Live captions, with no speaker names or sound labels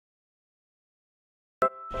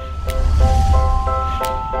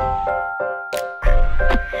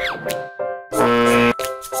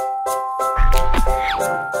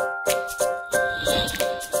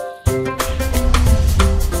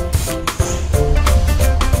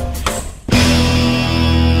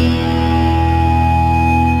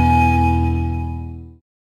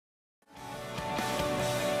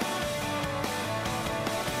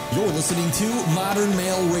Modern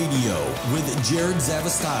Male Radio with Jared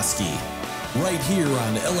Zavastosky, right here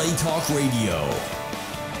on LA Talk Radio.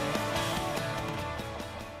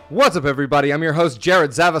 What's up, everybody? I'm your host,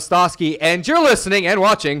 Jared Zavastosky, and you're listening and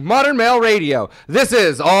watching Modern Male Radio. This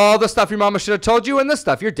is all the stuff your mama should have told you and the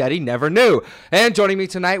stuff your daddy never knew. And joining me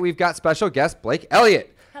tonight, we've got special guest Blake Elliott.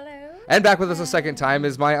 And back with us a second time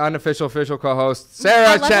is my unofficial official co-host, Sarah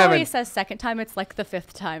I love how Chapman. he says second time. It's like the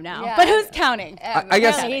fifth time now. Yeah. But who's counting? I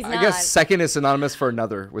guess second is synonymous for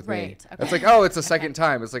another with me. Right, okay. It's like, oh, it's a second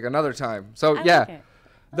time. It's like another time. So, I yeah. like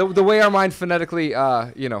it. The way our mind phonetically,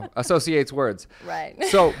 associates words. Right.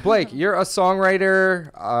 So, Blake, you're a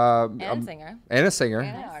songwriter. And a singer. And a singer.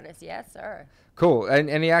 And an artist, yes, sir. Cool. And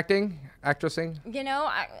any acting? Actressing? You know,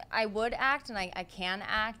 I would act and I can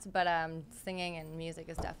act, but singing and music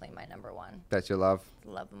is definitely my number one. That you love?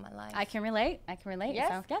 The love of my life. I can relate. Yes.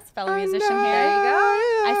 So, yes, fellow musician here. There you go.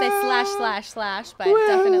 I say ///, but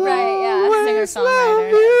definitely Right,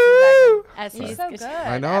 singer-songwriter. As he's so good.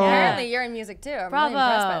 I know. Apparently you're in music too. I'm Bravo. really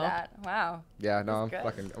impressed by that. Wow. Yeah, no,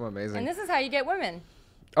 That's good. I'm amazing. And this is how you get women.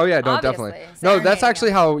 Oh, yeah, no, Obviously. definitely. No, that's Serenading actually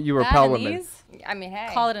them. how you repel That and women. these, I mean,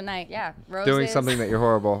 hey. call it a night. Yeah. Roses, Doing something that you're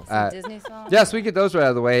horrible some at. Disney songs. Yes, we get those right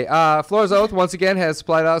out of the way. Flora's Oath, once again, has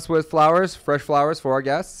supplied us with flowers, fresh flowers for our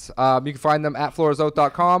guests. You can find them at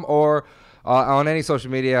florasoath.com or on any social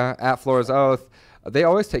media at Flora's Oath. They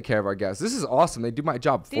always take care of our guests. This is awesome. They do my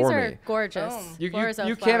job These for are me. gorgeous. Boom. You Flora's Oath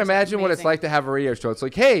can't flowers are imagine what it's amazing. like to have a radio show. It's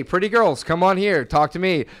like, hey, pretty girls, come on here, talk to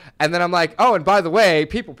me. And then I'm like, oh, and by the way,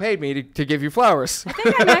 people paid me to give you flowers. I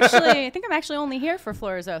think I'm actually only here for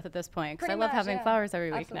Flora's Oath at this point because I Pretty love much, having yeah. flowers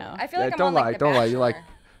every week Absolutely. now. I feel Yeah, like I'm don't on lie, like The don't lie. You like,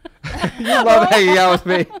 Bachelor. you love hanging out with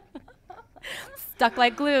me. Stuck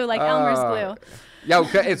like glue, like Elmer's glue. Yeah,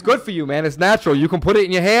 okay, it's good for you, man. It's natural. You can put it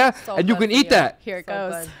in your hair, So and you good can for eat you. that. Here it So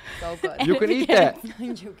goes. good. So good. You can eat that.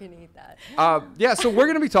 You can eat that. Yeah, so we're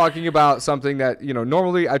gonna be talking about something that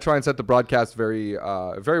normally I try and set the broadcast very,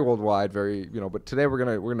 very worldwide, very but today we're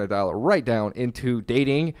gonna dial it right down into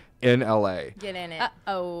dating in LA. Get in it.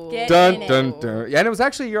 Uh-oh. Get Dun in dun it. dun. Yeah, and it was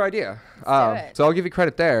actually your idea. do it. So I'll give you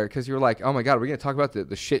credit there because you were like, oh my god, we're gonna talk about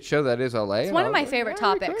the shit show that is LA. It's one of my favorite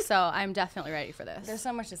topics, so I'm definitely ready for this. There's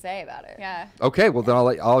so much to say about it. Yeah. Okay, well then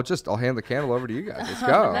I'll hand the candle over to you guys. Let's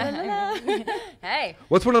go. Hey.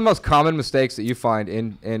 What's one of the most common mistakes that you find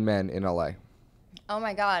in men in LA? Oh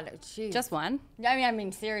my God. Jeez. Just one? I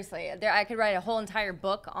mean, seriously. I could write a whole entire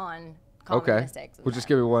book on common mistakes. We'll just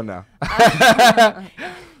give you one now.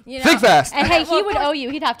 Think fast. And hey, he Well, of would course. owe you.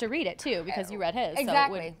 He'd have to read it too because you read his.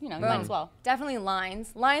 Exactly. So it would, you might as well. Definitely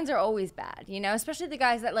lines. Lines are always bad, especially the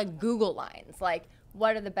guys that like Google lines. Like,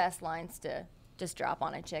 what are the best lines to just drop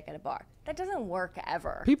on a chick at a bar? That doesn't work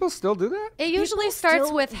ever. People still do that? It usually People starts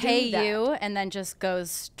still with do "Hey that. you" and then just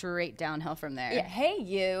goes straight downhill from there. Yeah, hey,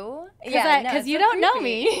 you. Because it's you so don't know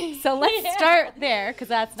creepy. me, so let's start there because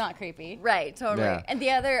that's not creepy. Right, totally. Yeah. And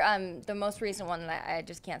the other, the most recent one that I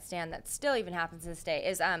just can't stand that still even happens to this day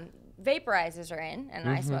is vaporizers are in, and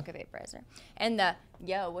I smoke a vaporizer. And the,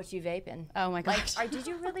 yo, what you vaping? Oh my gosh. Did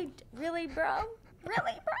you really, bro?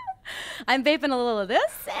 Really, bro? I'm vaping a little of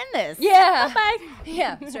this and this. Yeah. Bye.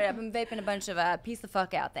 Yeah, straight up. I'm vaping a bunch of peace the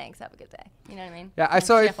fuck out. Thanks. Have a good day. You know what I mean? Yeah,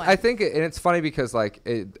 definitely. I think, and it's funny because like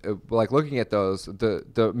looking at those,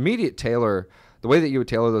 the immediate tailor, the way that you would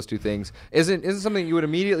tailor those two things isn't something you would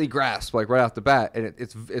immediately grasp like right off the bat, and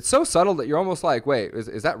it's so subtle that you're almost like, wait,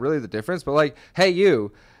 is that really the difference? But like, hey,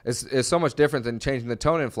 you is so much different than changing the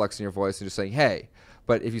tone inflex in your voice and just saying hey.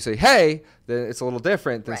 But if you say hey, then it's a little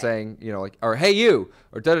different than Right. saying like or hey you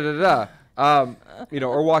or da da da da,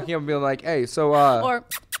 or walking up and being like hey so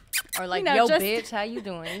Or like, know, yo, just- bitch, how you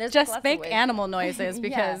doing? There's Just lots of make ways. animal noises Yeah,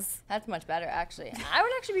 because that's much better, actually. I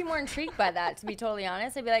would actually be more intrigued by that, to be totally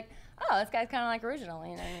honest. I'd be like, oh, this guy's kind of like original,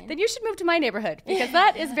 you know what I mean? then you should move to my neighborhood because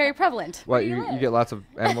that is very prevalent. what do you you live? get lots of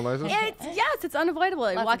animal noises. It's unavoidable.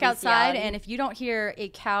 You Lots walk of outside, bestiality. and if you don't hear a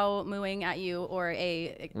cow mooing at you or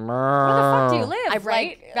a Where the fuck do you live? I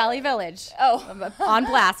right Like, Valley Village oh. on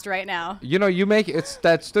blast right now, You make it's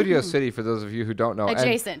that Studio City for those of you who don't know.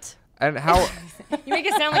 adjacent. And how You make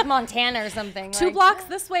it sound like Montana or something. 2 like, blocks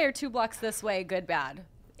this way or 2 blocks this way, good bad.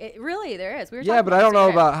 It really there is. We were yeah, talking but I don't know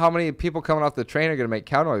this about how many people coming off the train are gonna make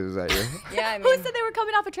cow noises at you. Yeah, I Who mean, said they were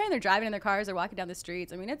coming off a train? They're driving in their cars. They're walking down the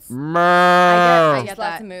streets. I mean, it's. I Mmm. get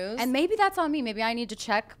Lots that. of moves. And maybe that's on me. Maybe I need to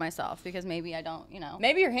check myself because maybe I don't.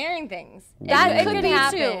 maybe you're hearing things. That It could be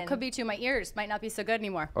happen. too. Could be too. My ears might not be so good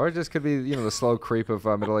anymore. Or it just could be the slow creep of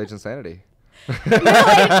middle-aged insanity.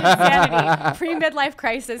 Middle-aged insanity. Pre-midlife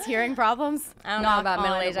crisis, hearing problems. I don't know Knock about on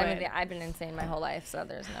middle age. I wood. mean, I've been insane my whole life, so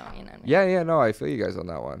there's no, you know what I mean? Yeah, no, I feel you guys on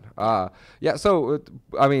that one. Yeah, so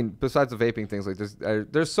I mean, besides the vaping things like this,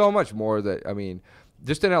 there's so much more that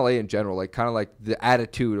just in LA in general, like kind of like the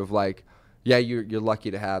attitude of like, yeah, you're lucky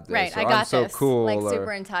to have this. Right, Or, I got I'm so this. cool. Like or,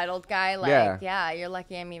 super entitled guy. Like, Yeah. you're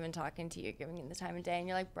lucky I'm even talking to you, giving you the time of day. And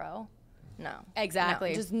you're like, bro, no.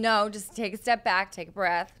 Exactly. No, just take a step back, take a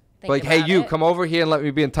breath. Think like, hey, about you it. come over here and let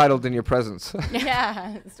me be entitled in your presence.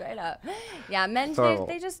 Yeah, straight up. Yeah, men, Horrible.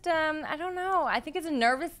 they just, I don't know. I think it's a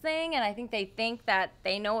nervous thing, and I think they think that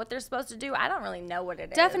they know what they're supposed to do. I don't really know what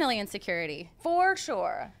it is. Definitely insecurity. For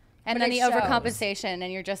sure. And But then it the shows. overcompensation,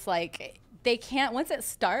 and you're just like, they can't, once it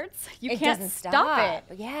starts, you It can't doesn't stop stop.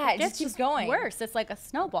 it. Yeah, it just keeps going. Worse. It's like a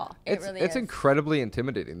snowball. It really It's is. incredibly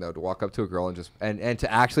intimidating though to walk up to a girl and just and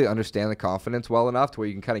to actually understand the confidence well enough to where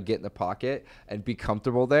you can kind of get in the pocket and be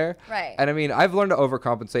comfortable there. Right. And I mean, I've learned to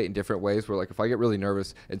overcompensate in different ways where like if I get really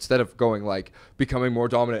nervous, instead of going like becoming more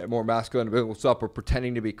dominant and more masculine and being what's up or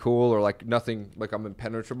pretending to be cool or like nothing, like I'm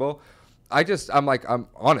impenetrable, I'm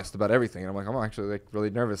honest about everything. And I'm like, I'm actually like really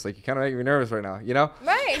nervous. Like you kind of make me nervous right now, you know?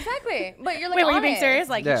 Right, exactly. But you're like, Wait, were you being honest. serious?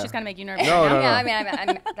 Like, Yeah. she's going to make you nervous. No, right now? no, Yeah, no. I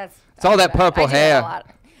mean, that's. It's all that purple I do that hair. a lot.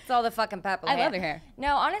 It's all the fucking purple I hair. love your hair.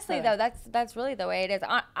 No, honestly though, that's really the way it is.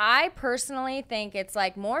 I personally think it's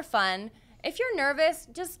like more fun. If you're nervous,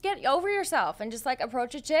 just get over yourself and just like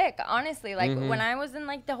approach a chick. Honestly, like when I was in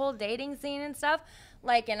like the whole dating scene and stuff,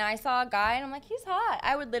 like, and I saw a guy and I'm like, he's hot.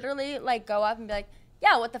 I would literally like go up and be like,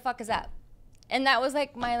 yeah, what the fuck is up? And that was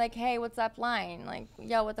like my like, hey, what's up line? Like,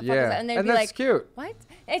 yo, what the fuck is Yeah. that? And they'd And be that's like, cute. what?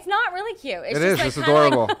 It's not really cute. It's It just is. like It's kinda,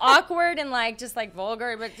 like, adorable. awkward and like just like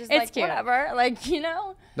vulgar, but just It's like cute. whatever. Like, you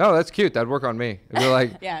know? No, that's cute. That'd work on me. It'd be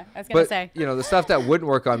like, Yeah, I was going to but say. you know, the stuff that wouldn't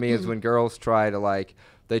work on me is when girls try to like,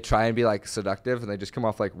 they try and be like seductive and they just come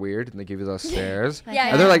off like weird and they give you those stares.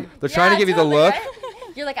 Yeah, And they're like, they're trying to give you the totally, look.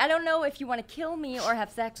 right? You're like, I don't know if you want to kill me or have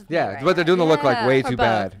sex with me. Yeah, right but they're doing the look like Yeah. way Or too both.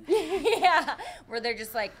 bad. Yeah, where they're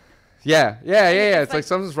just like Yeah. It's like like-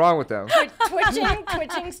 something's wrong with them.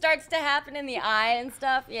 twitching starts to happen in the eye and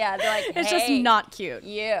stuff. Yeah, they're like, It's just "Hey, not cute.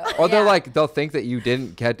 you. Or they're Yeah. like, they'll think that you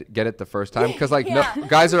didn't get it the first time because like Yeah. no,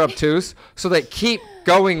 guys are obtuse, so they keep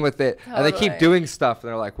going with it and they keep Totally. doing stuff. And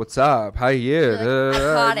they're like, "What's up? How you?" You're like,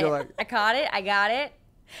 I caught You're it. like, I caught it. I got it.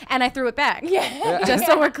 And I threw it back. Yeah. Just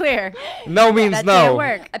so we're clear. no means That no. didn't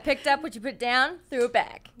work. I picked up what you put down, threw it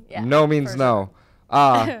back. Yeah. No means for no.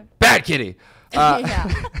 Bad kitty.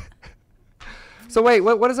 Yeah. So wait,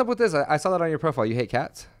 what is up with this? I saw that on your profile. You hate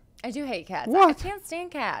cats? I do hate cats. I What? can't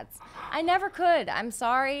stand cats. I never could. I'm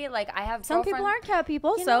sorry. Like I have Some people girlfriends- aren't cat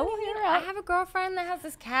people, You so know what I mean? you're I out. have a girlfriend that has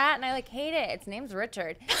this cat, and I like hate it. Its name's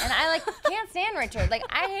Richard, and I like can't stand Richard. Like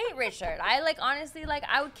I hate Richard. I like honestly like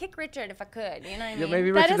I would kick Richard if I could. You know what I mean? Yeah,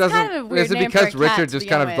 maybe That Richard is doesn't. kind of a weird is it name because for a cat Richard to just begin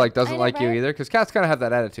kind of with. like doesn't I know, like you right? either? Because cats kind of have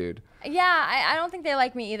that attitude. Yeah, I don't think they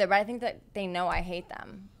like me either, but I think that they know I hate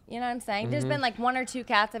them. You know what I'm saying? There's been like 1 or 2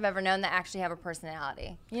 cats I've ever known that actually have a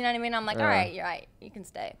personality. You know what I mean? I'm like, all right, you're right. You can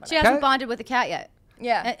stay. She Whatever. hasn't Cat- bonded with a cat yet.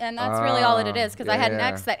 Yeah. And that's really all it is. Because I had an yeah.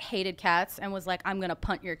 ex that hated cats and was like, I'm going to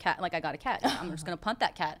punt your cat. Like, I got a cat. I'm just going to punt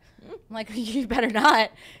that cat. I'm like, you better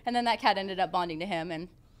not. And then that cat ended up bonding to him. And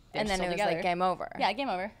And then still it was together. like game over. Yeah, game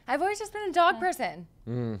over. I've always just been a dog person.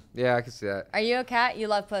 Yeah, I can see that. Are you a cat? You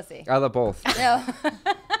love pussy. I love both. No.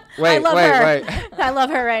 Wait, I love wait, her. wait. I love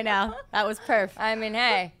her right now. That was perf. I mean,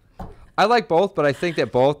 hey. I like both, but I think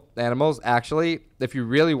that both animals actually, if you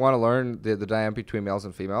really want to learn the dynamic between males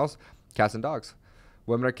and females, cats and dogs.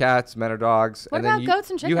 Women are cats, men are dogs. What and then about goats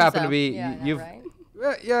and You chickens, happen to though? be. Yeah, I know, you've.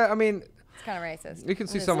 right? Yeah, I mean, It's kind of racist. you can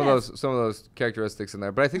see It some of is. those characteristics in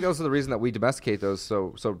there, but I think those are the reason that we domesticate those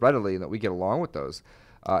so readily and that we get along with those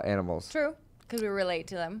animals. True, because we relate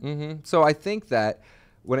to them. So I think that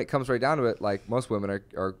when it comes right down to it, like most women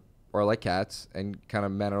are like cats, and kind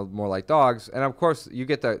of men are more like dogs. And of course, you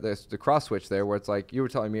get the cross switch there, where it's like you were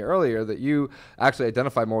telling me earlier that you actually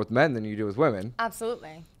identify more with men than you do with women.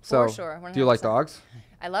 Absolutely. So, For sure. do you like 100%. dogs?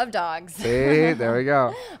 I love dogs. See, there we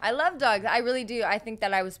go. I love dogs. I really do. I think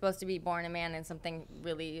that I was supposed to be born a man and something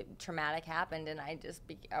really traumatic happened and I just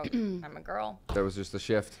I'm a girl. There was just a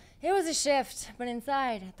shift. It was a shift, but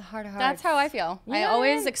inside, at the heart of hearts. That's how I feel. I Yeah.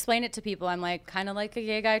 always explain it to people. I'm like, kind of like a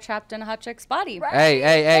gay guy trapped in a hot chick's body. Right.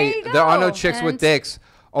 Hey! you There are no go. chicks with And- dicks,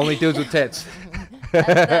 only dudes with tits.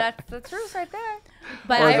 That's the truth right there.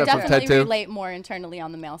 But Or is I that from definitely tattoo? relate more internally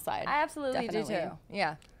on the male side. I absolutely do Definitely. too.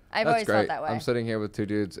 Yeah. I've That's always great. felt that way. I'm sitting here with two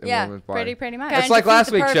dudes in Yeah, women's body. Pretty much. Trying It's to like defeat last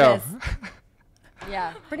the week's show. purpose.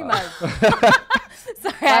 Yeah, pretty much.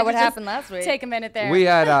 Sorry, That I would could happen just last week. Take a minute there. We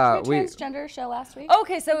had Your we. transgender show last week.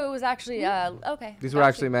 Okay, so it was actually okay. These were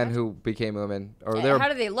actually men who became women, or they were. How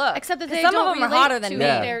do they look? Except that 'Cause they some don't of them are relate hotter than to me.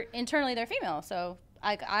 Yeah. They're internally they're female. So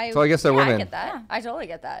I So I guess they're Yeah, I women. get that. I totally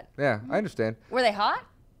get that. Yeah, I understand. Were they hot?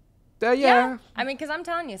 Yeah. I mean, because I'm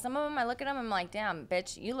telling you, some of them, I look at them, I'm like, damn,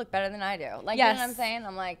 bitch, you look better than I do. Like, Yes. you know what I'm saying?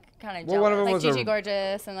 I'm like, kind of Well, jealous. one of them Like was Gigi a-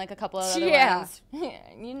 Gorgeous and like a couple of other yeah. ones.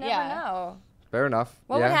 You never Yeah. know. Fair enough.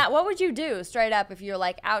 What would you do straight up if you're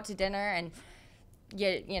like out to dinner and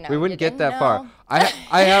you know? We wouldn't you get that didn't far. know?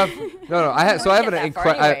 I have no. I have so I have an Wouldn't get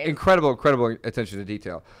that far anyways. incredible attention to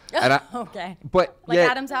detail, and Okay. but Like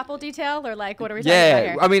yet, Adam's apple detail, or like what are we talking about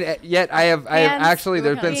yeah. here? I mean, yet I have Hands, actually.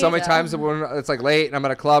 There's been so many cookies, times that when it's like late and I'm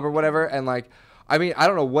at a club or whatever, and like. I mean, I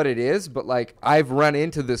don't know what it is, but like I've run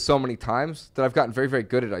into this so many times that I've gotten very, very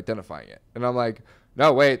good at identifying it. And I'm like,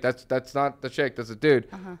 no, wait, that's not the chick, that's a dude.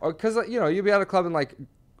 Or because you know, you'll be at a club and like,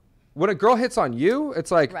 when a girl hits on you,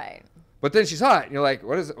 it's like, Right. but then she's hot, and you're like,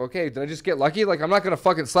 what is it? Okay, did I just get lucky? Like I'm not gonna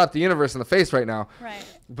fucking slap the universe in the face right now. Right.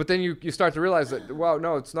 But then you start to realize that, well,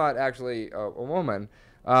 no, it's not actually a woman.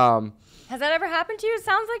 Has that ever happened to you? It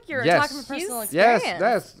sounds like you're Yes. talking from personal experience.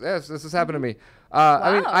 Yes, this has happened to me.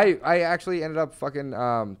 I mean, Wow. I actually ended up fucking,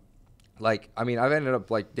 like, I mean, I've ended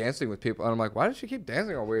up, like, dancing with people, and I'm like, why does she keep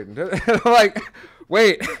dancing all weird? And I'm like,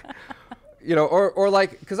 wait. You know, or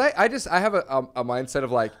like, because I have a mindset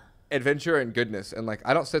of, like, adventure and goodness, and, like,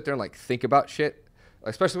 I don't sit there and, like, think about shit,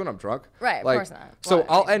 especially when I'm drunk. Right, of like, course not. So Well,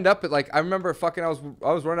 I'll end up at, like, I remember fucking, I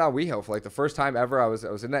was running down WeHo for, like, the first time ever. I was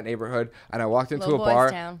in that neighborhood, and I walked into Little a boys' bar,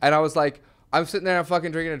 town. and I was like, I'm sitting there, I'm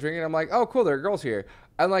fucking drinking and drinking. I'm like, oh, cool, there are girls here.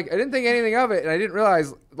 And like, I didn't think anything of it, and I didn't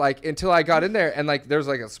realize like until I got in there, and like, there's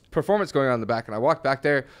like a performance going on in the back, and I walked back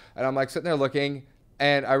there, and I'm like sitting there looking,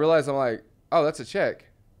 and I realized I'm like, oh, that's a chick,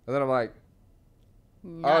 and then I'm like,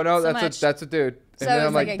 oh no, so that's a dude. So And then it I'm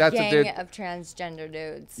was like a that's gang a dude. of transgender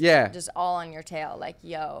dudes. Yeah. Just all on your tail, like,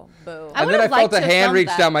 yo, boo. I And then I would've felt liked a to have hand filmed reach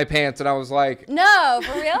that. down my pants, and I was like, No,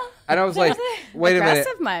 for real? and I was like, wait a minute.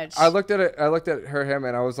 Aggressive much? I looked at him,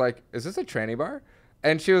 and I was like, is this a tranny bar?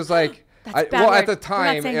 And she was like, That's a bad well, at word. the We're not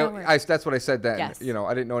time, saying that word. that's what I said then. Yes. You know,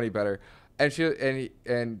 I didn't know any better. And she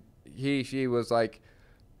was like,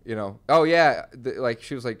 you know, oh yeah, like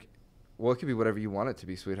she was like, well, it could be whatever you want it to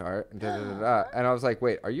be, sweetheart. And da da da da. And I was like,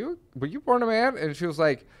 wait, were you born a man? And she was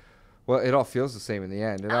like, well, it all feels the same in the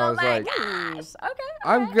end. And I Oh was my like, gosh. Okay.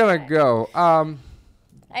 I'm okay, gonna okay. go.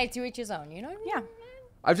 Hey, to each his own, you know what I mean? Yeah.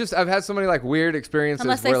 I've had so many like weird experiences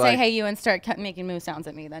Unless they where say like, hey you and start making moo sounds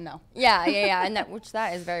at me, then no. Yeah. And that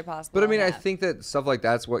is very possible. but I mean, I yeah. think that stuff like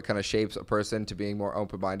that's what kind of shapes a person to being more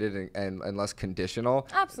open-minded and less conditional.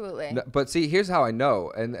 Absolutely. But see, here's how I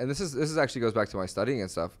know, and this is actually goes back to my studying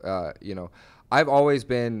and stuff. You know, I've always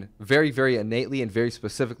been very, very innately and very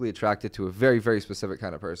specifically attracted to a very, very specific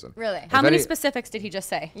kind of person. Really? If How many any- specifics did he just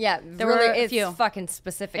say? Yeah, There really, were a it's few. fucking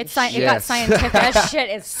specific. It shit. got Yes. scientific. That shit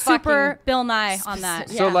is Super fucking Bill Nye on that.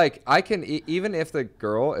 Yeah. So like I can even if the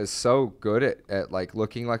girl is so good at like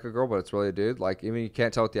looking like a girl, but it's really a dude. Like even you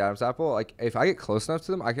can't tell with the Adam's apple. Like if I get close enough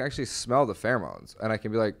to them, I can actually smell the pheromones, and I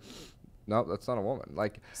can be like, no, that's not a woman.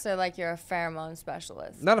 Like So like you're a pheromone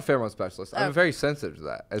specialist. not a pheromone specialist. I'm Okay. very sensitive to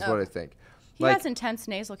that. Is what I think. He Like, has intense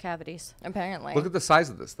nasal cavities. Apparently. look at the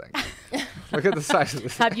size of this thing. Look at the size of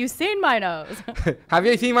this. Have you seen my nose? Have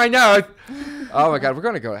you seen my nose? Oh my God, we're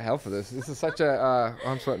gonna go to hell for this. This is such a.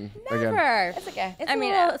 I'm sweating again. Never. It's okay. I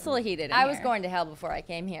mean, it's a little heated. I was going to hell before I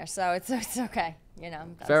came here, so it's okay. You know.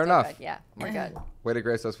 I'm Fair still enough. good. Yeah, we're good. Way to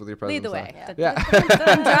grace us with your presence. Lead the way. huh? Yeah. Yeah.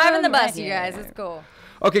 I'm driving the bus, Right you here. guys. It's cool.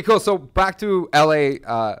 Okay, cool. So back to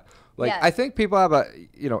LA. Like Yes. I think people have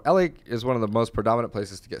LA is one of the most predominant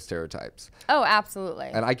places to get stereotypes, Oh, absolutely.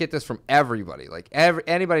 and I get this from everybody. Like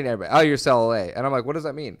anybody and everybody. Oh, you're LA, and I'm like, what does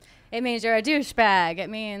that mean? It means you're a douchebag. It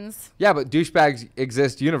means Yeah, but douchebags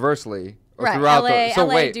exist universally right. throughout LA, the. So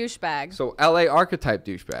LA wait. douchebag. So LA archetype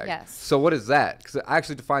douchebag. Yes. So what is that? Because I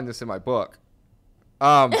actually defined this in my book.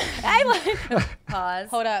 I like. Pause.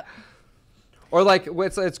 Hold up. Or like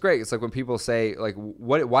it's great. It's like when people say like,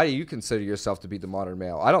 why do you consider yourself to be the modern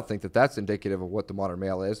male? I don't think that that's indicative of what the modern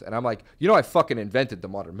male is. And I'm like, I fucking invented the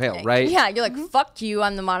modern male, right? Yeah, you're like, fuck you,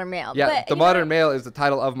 I'm the modern male. Yeah, But the you know modern what? male is the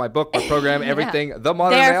title of my book, my program, everything. The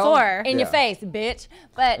modern Therefore, male. In your Yeah. face, bitch.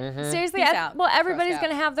 But seriously, Peace out. well, everybody's Crossed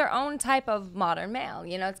going to have their own type of modern male.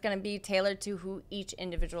 You know, it's going to be tailored to who each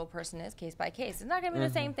individual person is, case by case. It's not going to be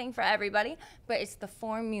the same thing for everybody, but it's the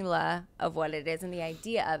formula of what it is and the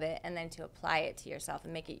idea of it, and then to apply it to yourself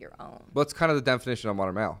and make it your own. Well, it's kind of the definition of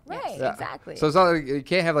modern male. Right, Yeah. exactly. So it's not like you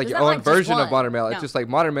can't have like There's your not own like just version of one. modern male. It's No. just like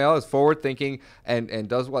modern male is forward thinking and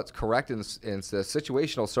does what's correct in the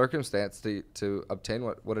situational circumstance to obtain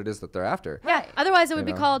what it is that they're after. Yeah. Otherwise, it would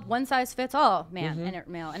be know. called one size fits all, man and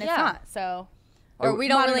male, and it's Yeah. not. So. Or we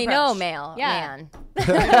don't Modern really approach. know male, Yeah.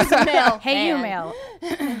 man. Male, Hey, you man. male.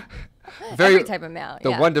 Every type of male.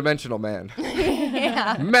 The yeah. one-dimensional man.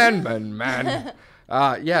 Man.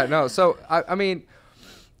 Yeah, no. So I mean,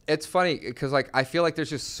 It's funny because like I feel like there's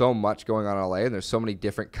just so much going on in LA, and there's so many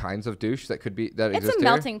different kinds of douche that It's exist a here.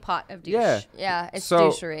 melting pot of douche. Yeah. Yeah, it's So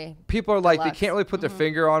douchery. people are like they Deluxe. can't really put their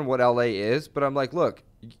finger on what LA is, but I'm like, look,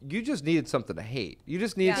 you just needed something to hate. You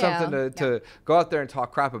just needed Yeah. something to go out there and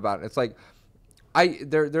talk crap about. And it's like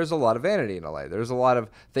there's a lot of vanity in LA. There's a lot of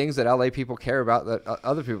things that LA people care about that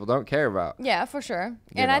other people don't care about. Yeah, for sure.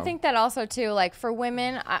 You And I know. think that also too, like for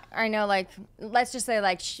women, I know, like let's just say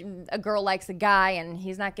like a girl likes a guy and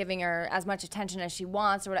he's not giving her as much attention as she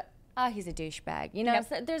wants or whatever. Oh, he's a douchebag. You know, Yep.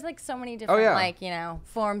 so there's like so many different yeah. like, you know,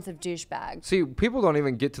 forms of douchebag. See, people don't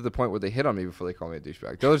even get to the point where they hit on me before they call me a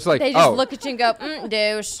douchebag. They're just like, They just oh, look at you and go,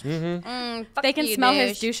 douche. Fuck They can you, smell douche.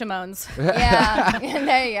 his douche-amones. Yeah,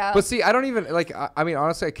 there you go. But see, I don't even like. I mean,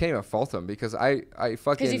 honestly, I can't even fault them because I fucking.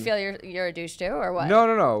 Because you feel you're a douche too, or what?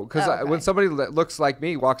 No. Because Oh, okay. when somebody that looks like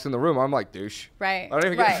me walks in the room, I'm like douche. Right. I don't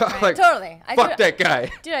even Right, get right. like Totally. I fuck do that guy.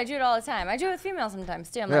 Dude, I do it all the time. I do it with females sometimes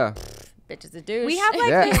too. I'm Yeah. like, bitch is a douche. We have like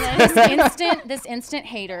Yeah. this instant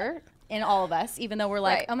hater in all of us, even though we're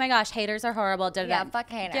like, Right. oh my gosh, haters are horrible. Da, da, Yeah, da. fuck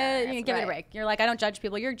haters. Give it a Right. break. You're like, I don't judge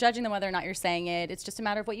people. You're judging them whether or not you're saying it. It's just a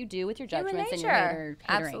matter of what you do with your human judgments and nature. your hatering.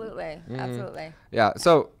 Absolutely. Absolutely. Yeah.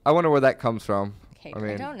 So I wonder where that comes from. Okay, I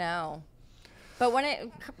great. mean, I don't know. But when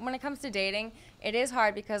it comes to dating, it is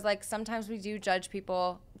hard because like sometimes we do judge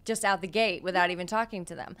people just out the gate without even talking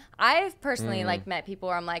to them. I've personally like met people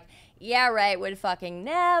where I'm like, yeah, right, would fucking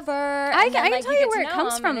never. I And then, can like, tell you you get where to it know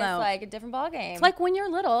comes them, from, and though. It's like a different ballgame. It's like when you're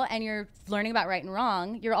little and you're learning about right and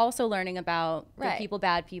wrong, you're also learning about good Right. people,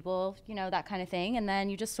 bad people, you know, that kind of thing. And then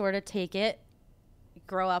you just sort of take it,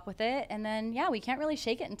 grow up with it. And then, yeah, we can't really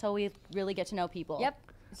shake it until we really get to know people. Yep.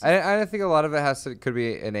 I think a lot of it could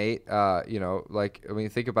be innate. You know, like I mean,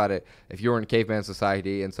 think about it. If you were in caveman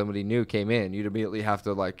society and somebody new came in, you'd immediately have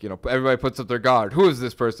to like, you know, everybody puts up their guard. Who is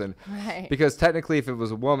this person? Right. Because technically, if it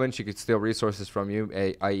was a woman, she could steal resources from you,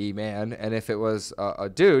 i.e., man. And if it was a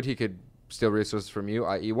dude, he could steal resources from you,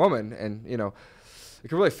 i.e., woman. And you know, it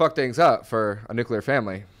could really fuck things up for a nuclear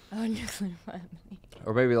family, Oh, nuclear family.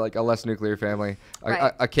 or maybe like a less nuclear family,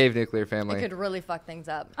 Right. a cave nuclear It family. could really fuck things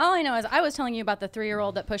up. All I know is I was telling you about the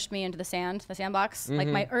 3-year-old that pushed me into the sandbox. Like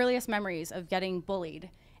my earliest memories of getting bullied.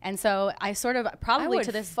 And so I sort of probably would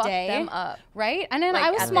to this fuck day, them up. right? And then Like, I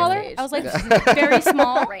was at this smaller. age. I was like very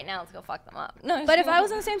small. Right now, let's go fuck them up. No, But if I was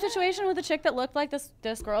in the same situation with a chick that looked like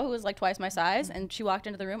this girl who was like twice my size, and she walked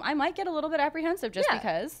into the room, I might get a little bit apprehensive just Yeah.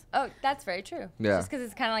 because. Oh, that's very true. Yeah. Just because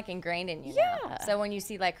it's kind of like ingrained in you. Yeah. Now. So when you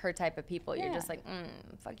see like her type of people, you're Yeah. just like,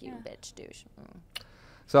 fuck you, bitch, douche.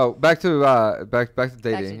 So back to dating,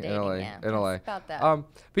 dating, in LA. yeah. In LA. It's about that.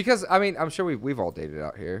 Because I mean, I'm sure we've all dated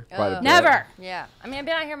out here. Quite a bit. Never. Yeah. I mean, I've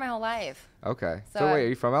been out here my whole life. Okay. So, So, wait, are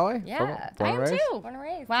you from LA? Yeah. Born I and am raised? too. Born and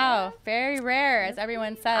raised. Wow, yeah. very rare, as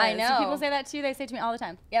everyone says. I Do know. people say that too. They say it to me all the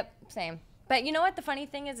time. Yep. Same. But you know what? The funny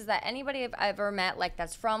thing is that anybody I've ever met, like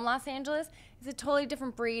that's from Los Angeles, is a totally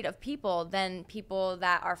different breed of people than people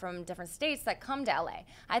that are from different states that come to LA.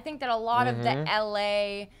 I think that a lot of the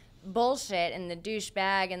LA bullshit and the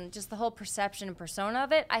douchebag and just the whole perception and persona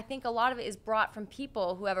of it, I think a lot of it is brought from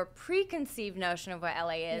people who have a preconceived notion of what LA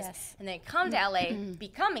is, Yes. and they come to LA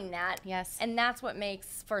becoming that. Yes. And that's what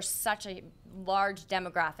makes for such a large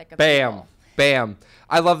demographic of Bam. people. Bam.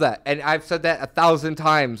 I love that. And I've said that 1,000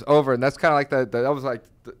 times over. And that's kind of like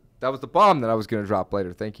that was the bomb that I was going to drop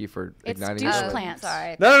later. Thank you for It's igniting douche it. plants.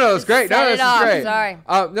 Sorry. No, it's great. No, set this it is off. great. Sorry.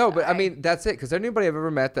 No, but I Sorry. mean, that's it. Because anybody I've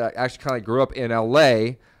ever met that actually kind of grew up in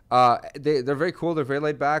LA, they're very cool. They're very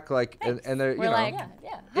laid back. Like, and they're, We're you know. like,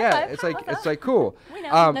 Yeah. Yeah, High five. it's like cool. We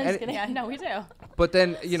know. Um, no, just and- kidding. Yeah, no, we do. But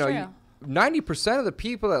then, you know, true. 90% of the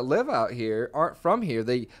people that live out here aren't from here.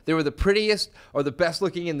 They were the prettiest or the best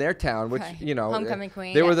looking in their town, which Right. you know, Homecoming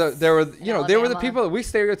queen. They were Yes. they were In you know they were the Alabama. people that we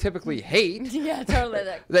stereotypically hate. Yeah, totally.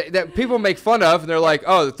 that people make fun of, and they're like,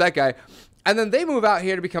 oh, it's that guy. And then they move out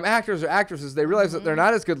here to become actors or actresses. They realize that they're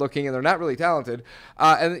not as good looking and they're not really talented.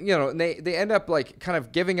 And, you know, and they end up like kind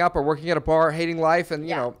of giving up or working at a bar, hating life. And, you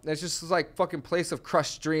Yeah. know, it's just this, like fucking place of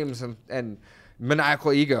crushed dreams and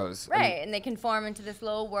maniacal egos. I mean, Right, and they conform into this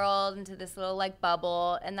little world, into this little like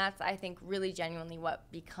bubble, and that's I think really genuinely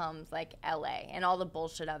what becomes like LA and all the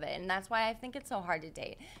bullshit of it, and that's why I think it's so hard to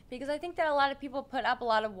date, because I think that a lot of people put up a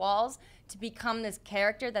lot of walls to become this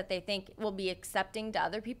character that they think will be accepting to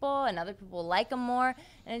other people, and other people will like them more,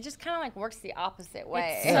 and it just kind of like works the opposite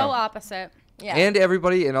way. It's so opposite. Yeah. And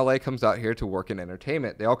everybody in LA comes out here to work in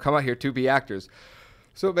entertainment. They all come out here to be actors.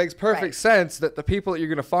 So it makes perfect Right. sense that the people that you're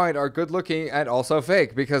going to find are good looking and also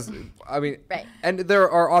fake because, I mean, Right. and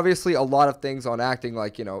there are obviously a lot of things on acting,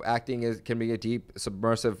 like, you know, acting can be a deep,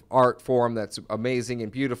 submersive art form that's amazing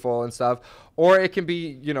and beautiful and stuff. or it can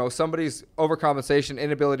be, you know, somebody's overcompensation,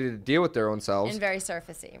 inability to deal with their own selves. And very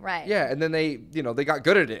surfacey, right? Yeah, and then they, you know, they got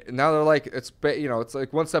good at it, and now they're like, it's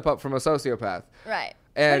like one step up from a sociopath. Right.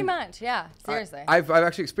 And pretty much, yeah. Seriously. I've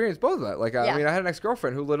actually experienced both of that. Like, I Yeah. mean, I had an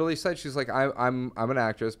ex-girlfriend who literally said, she's like, I'm an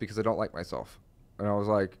actress because I don't like myself, and I was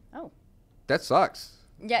like, Oh. that sucks.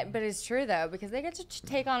 Yeah, but it's true though, because they get to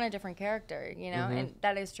take on a different character, you know, and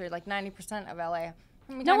that is true. Like 90% of LA.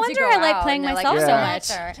 No wonder I like playing myself so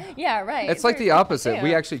much. Yeah, right. It's like the Seriously, opposite. too.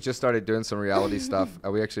 We actually just started doing some reality stuff.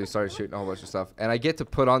 We actually started shooting a whole bunch of stuff, and I get to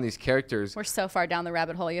put on these characters We're so far down the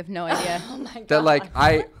rabbit hole, you have no idea. Oh my God. that like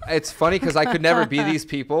it's funny because I could never be these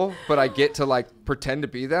people, but I get to like pretend to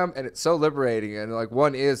be them, and it's so liberating. And like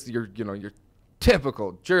one is your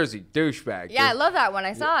typical Jersey douchebag. Yeah, I love that one.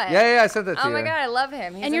 I saw it. Yeah, I sent that to Oh you. my God, I love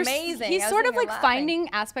him. He's And you're amazing. He's I was sort of sitting like here laughing. finding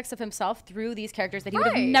aspects of himself through these characters that he would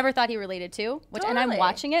have Right. never thought he related to. And I'm Totally.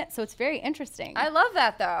 watching it, so it's very interesting. I love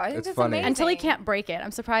that though. I think It's that's funny. amazing. Until he can't break it. I'm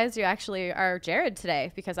surprised you actually are Jared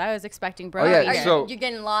today because I was expecting Bro. Oh, yeah, to be here. so- you're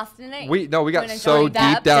getting lost in it. We got Going so enjoying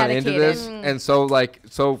that, deep down into dedicated. this, and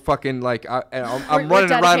so fucking like I'm We're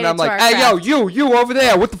running around and I'm dedicated to like, our hey yo, craft." you over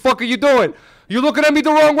there, what the fuck are you doing? You looking at me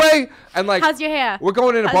the wrong way? And like, How's your hair? We're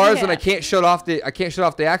going into How's your bars and hair? I can't shut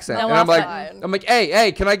off the accent. No and I'm like, offset.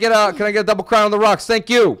 hey, can I get a double crown on the rocks? Thank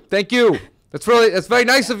you. That's very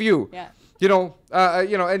nice of you. Yeah.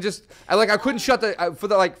 And just I couldn't shut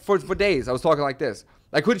for days. I was talking like this.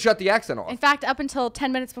 I couldn't shut the accent off. In fact, up until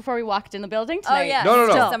 10 minutes before we walked in the building tonight. yeah. No.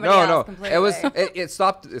 Still somebody else completely. It was it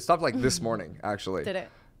stopped like this morning actually. Did it?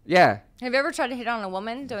 Yeah. Have you ever tried to hit on a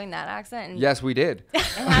woman doing that accent? And, Yes, we did. And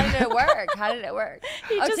how did it work? How did it work?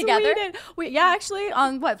 He just together? waited. Yeah, actually,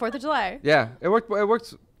 on what, 4th of July? Yeah, it worked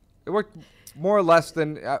more or less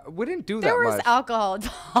than we didn't do There that was much. alcohol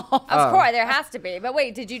involved. Of course, there has to be. But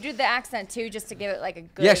wait, did you do the accent too, just to give it like a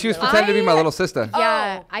good? Yeah, she was little- pretending to be my little sister.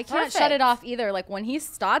 Yeah, Oh, I can't shut perfect. it off either. Like when he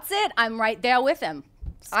starts it, I'm right there with him.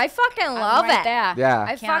 I fucking love right it. there. Yeah.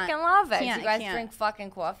 I Can't- fucking love it. can't- You guys can't. drink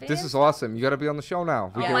fucking coffee. This is awesome. You got to be on the show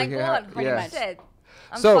now. Oh my God, yeah. 100%.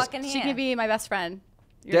 I'm So- fucking She here. can be my best friend.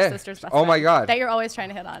 Your Yeah. sister's best Oh friend. my God. That you're always trying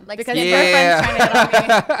to hit on. Like because Steve- your friend's trying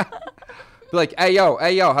to hit on me. Be like, hey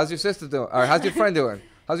yo, how's your sister doing? Or how's your friend doing?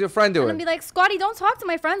 How's your friend And doing? be like, Scotty, don't talk to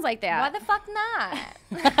my friends like Why that. the fuck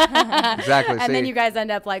not? Exactly. And then see? you guys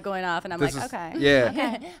end up like going off, and I'm This like, is- okay.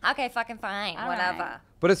 Yeah. Okay, fucking fine. All Whatever. right.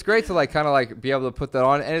 But it's great to like kind of like be able to put that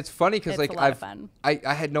on, and it's funny because It's like a lot of fun. I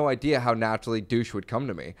had no idea how naturally douche would come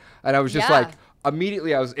to me, and I was just Yeah. like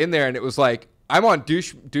immediately I was in there, and it was like I'm on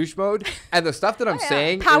douche mode, and the stuff that I'm yeah.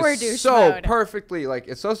 saying Power is douche so mode. perfectly like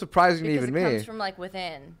it's so surprising Because to even it me. comes from like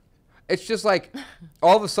within. It's just like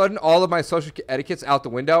all of a sudden all of my social etiquette's out the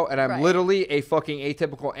window, and I'm Right. literally a fucking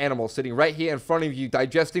atypical animal sitting right here in front of you,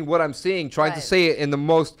 digesting what I'm seeing, trying to Right. say it in the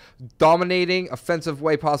most dominating, offensive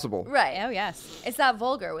way possible. Right. Oh, yes. It's that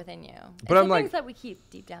vulgar within you. But It's I'm the like- things that we keep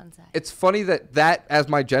deep down inside. It's funny that as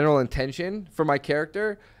my general intention for my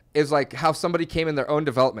character is like how somebody came in their own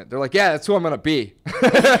development. They're like, yeah, that's who I'm gonna be.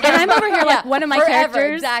 And I'm over here like one of my Forever,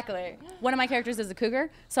 characters. exactly. One of my characters is a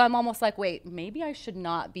cougar, so I'm almost like, wait, maybe I should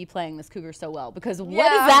not be playing this cougar so well because what Yeah.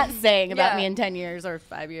 is that saying about Yeah. me in 10 years or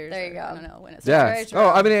 5 years? There you or I go. don't know when it's Yeah. very true. Oh,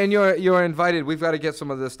 I mean, and you're invited. We've got to get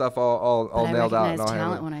some of this stuff all I nailed out. recognize And all talent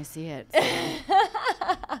handled. when I see it.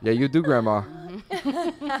 Yeah, you do, Grandma.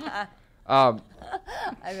 I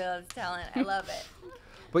realize talent. I love it.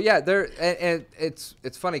 But yeah, and it's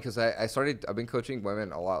funny because I've been coaching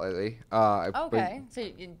women a lot lately. Okay. So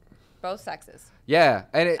you both sexes. Yeah,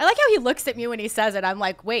 and I like how he looks at me when he says it. I'm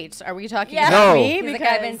like, wait, are we talking Yeah. about No. me? He's like,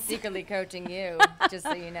 I've been Because- secretly coaching you, just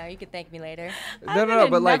so you know. You can thank me later. I've no, been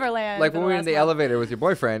but in like Neverland like for when the we were in last the month. elevator with your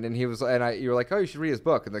boyfriend, and you were like, oh, you should read his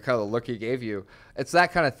book, and the kind of look he gave you. It's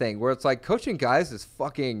that kind of thing where it's like coaching guys is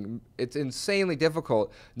it's insanely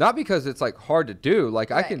difficult. Not because it's like hard to do.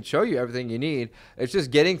 Like I Right. can show you everything you need. It's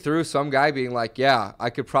just getting through some guy being like, yeah, I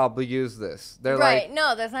could probably use this. They're Right. like,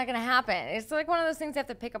 No, that's not going to happen. It's like one of those things they have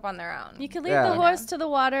to pick up on their own. You could lead Yeah. the horse to the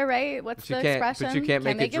water, right? What's But you the can't- but expression? you can't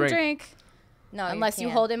make it him drink. No, Unless you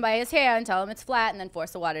can't. hold him by his hair and tell him it's flat and then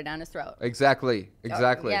force the water down his throat. exactly.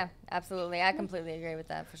 Yeah, absolutely. I completely agree with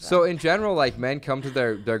that for sure. So in general, like men come to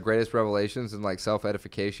their greatest revelations and like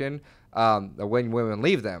self-edification when women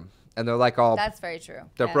leave them, and they're like all that's very true.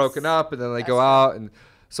 they're Yes. broken up, and then they That's go true. out, and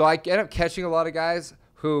so I end up catching a lot of guys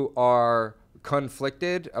who are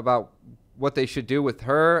conflicted about what they should do with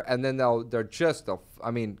her, and then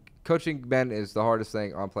I mean, coaching men is the hardest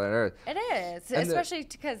thing on planet Earth. It is, And especially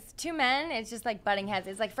because two men, it's just like butting heads.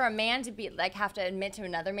 It's like for a man to be like have to admit to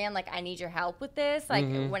another man, like I need your help with this, like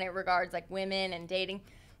Mm-hmm. when it regards like women and dating.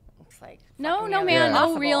 It's like No fucking man, Yeah. no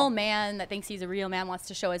impossible. real man that thinks he's a real man wants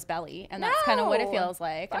to show his belly, and that's kind of what it No. feels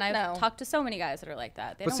like. Fuck And I've no. talked to so many guys that are like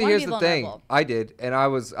that. They But don't see, want to here's be the vulnerable. thing. I did, and I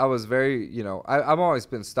was very, I've always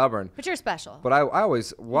been stubborn. But you're special. But I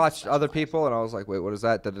always watched other people, and I was like, wait, what is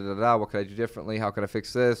that? Da, da, da, da. What could I do differently? How can I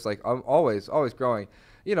fix this? Like, I'm always growing.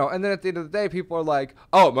 And then at the end of the day, people are like,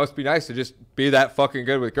 oh, it must be nice to just be that fucking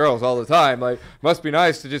good with girls all the time. Like, must be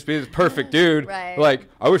nice to just be this perfect dude. Right. Like,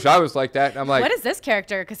 I wish I was like that. And I'm like, what is this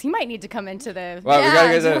character? Because he might need to come into the. well, we gotta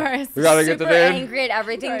get Doris. the Super dude. angry at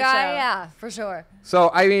everything Our guy. show. Yeah, for sure.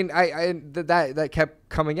 So, I mean, that kept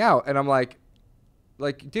coming out. And I'm like,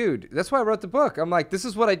 dude, that's why I wrote the book. I'm like, this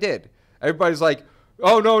is what I did. Everybody's like,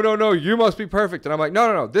 oh, no, you must be perfect. And I'm like,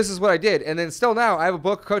 no, this is what I did. And then still now, I have a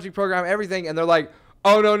book, coaching program, everything. And they're like,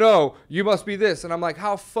 oh, no, you must be this. And I'm like,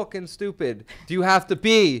 how fucking stupid do you have to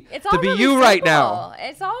be It's to all be really you right simple. now?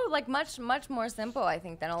 It's all like much more simple, I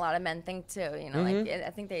think, than a lot of men think too. Mm-hmm. Like I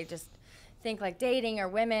think they just think like dating or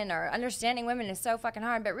women or understanding women is so fucking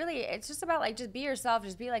hard. But really, it's just about like just be yourself,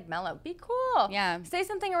 just be like mellow, be cool. Yeah. Say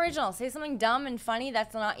something original, say something dumb and funny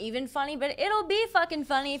that's not even funny, but it'll be fucking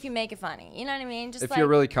funny if you make it funny. You know what I mean? Just If like, you're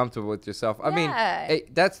really comfortable with yourself. I mean, Yeah.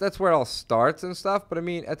 that's where it all starts and stuff. But I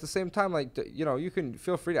mean, at the same time, like, you can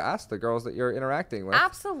feel free to ask the girls that you're interacting with.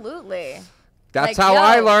 absolutely. That's Like, how yo,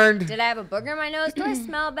 I learned. Did I have a booger in my nose? Do I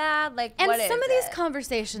smell bad? Like, And what some is of these it?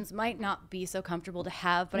 conversations might not be so comfortable to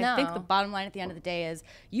have, but I think No. the bottom line at the end of the day is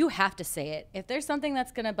you have to say it. If there's something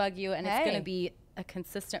that's going to bug you and it's going Hey. to be a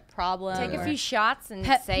consistent problem, Take a or few shots and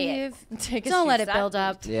pet say peeve, it. Take a don't few let it shots build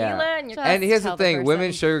of up. tequila and you're Just And here's the tell the thing,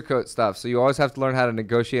 women person. sugarcoat stuff, so you always have to learn how to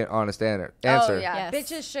negotiate honest answer. Oh yeah, Yes.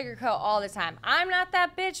 bitches sugarcoat all the time. I'm not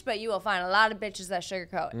that bitch, but you will find a lot of bitches that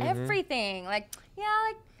sugarcoat Mm-hmm. everything. Like, yeah,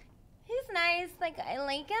 like he's nice. Like I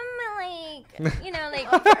like him. Like like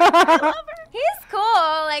he's cool.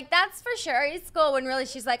 Like that's for sure. He's cool. When really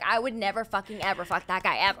she's like, I would never fucking ever fuck that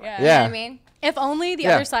guy ever. Yeah. You know Yeah. what I mean? If only the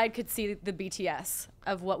Yeah. other side could see the BTS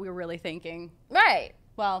of what we were really thinking. Right.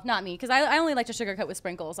 Well, not me, because I only like to sugarcoat with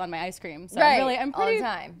sprinkles on my ice cream. So Right, I'm all the pretty,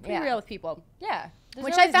 time, pretty yeah. real with people, Yeah. There's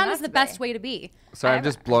which no I reason found not is the to best be. way to be. Sorry, I'm I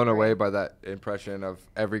just blown agree. away by that impression of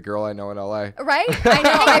every girl I know in LA. Right? I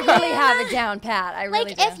know. I really have it down pat. I really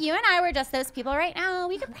Like, do. if you and I were just those people right now,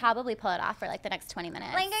 we could probably pull it off for like the next 20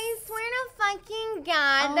 minutes. Like, I swear to fucking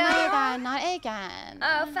God. oh my god, not again.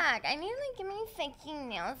 Oh, fuck. I need to get my fucking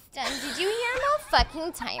nails done. Did you hear about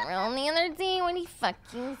fucking Tyrone the other day when he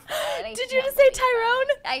fucking said, I Did you can't just say believe Tyrone?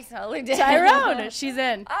 it. I totally did. Tyrone, she's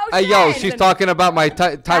in. Oh, Hey, shit. yo, she's talking about my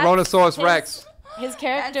Tyrannosaurus Rex. His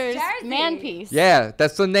character's Jersey. man piece. Yeah,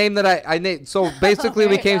 that's the name that I named. So basically,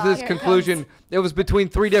 we Here it came to goes, this here it conclusion. It was between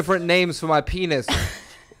 3 different names for my penis.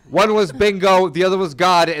 One was Bingo, the other was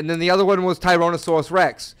God, and then the other one was Tyrannosaurus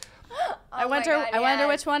Rex. I Oh my wonder. God, I wonder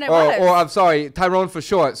yes. which one it Or was. I'm sorry, Tyrone for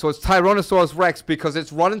short. So it's Tyrannosaurus Rex because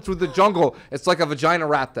it's running through the jungle. It's like a vagina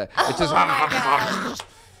raptor. It's just.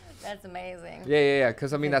 That's amazing. Yeah.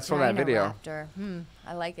 Because I mean, that's from that video. Raptor.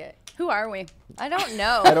 I like it. Who are we? I don't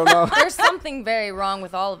know. I don't know. There's something very wrong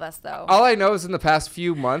with all of us, though. All I know is in the past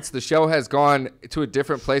few months, the show has gone to a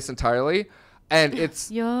different place entirely, and it's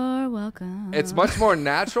You're welcome. it's much more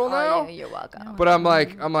natural now. Oh, yeah, you're welcome. But I'm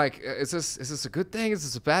like, is this a good thing? Is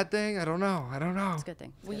this a bad thing? I don't know. It's a good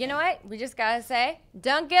thing. Well, you know what? We just gotta say,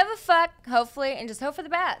 don't give a fuck, hopefully, and just hope for the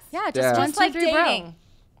best. Yeah, just Yeah. one, Just two, like three, bro. dating.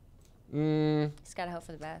 Mm, Just gotta hope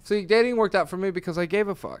for the best. see, dating worked out for me because I gave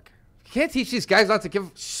a fuck. You can't teach these guys not to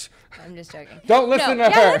give. Shh. I'm just joking. Don't listen to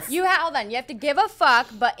yeah, her. hold on. You have to give a fuck,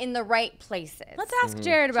 but in the right places. Let's ask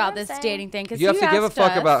Jared about what I'm this saying? dating thing, because You have to give a asked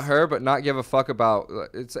fuck us- about her, but not give a fuck about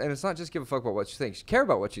it's not just give a fuck about what she thinks. Care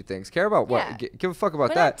about what she thinks. Care about what. Yeah. Give a fuck about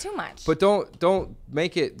But that. not too much. But don't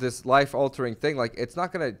make it this life altering thing. Like it's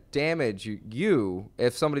not gonna damage you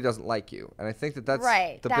if somebody doesn't like you. And I think that's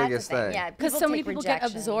right. the That's biggest the thing. thing. Yeah, Because so many take people get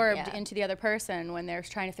rejection. absorbed Yeah. into the other person when they're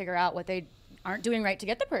trying to figure out what they aren't doing right to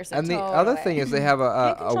get the person. And the other Totally. thing is they have Can't a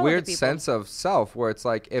control other weird people. sense of self where it's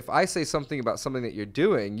like if I say something about something that you're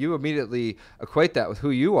doing, you immediately equate that with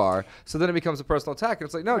who you are. So then it becomes a personal attack. And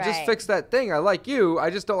it's like, no, just Right. fix that thing. I like you.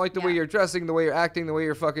 I just don't like the way Yeah. you're dressing, the way you're acting, the way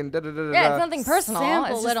you're fucking da-da-da-da-da. Yeah, it's nothing personal. Simple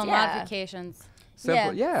It's just- little yeah. modifications.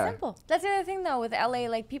 Simple. Yeah. Simple. That's the other thing though with LA,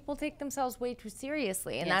 like people take themselves way too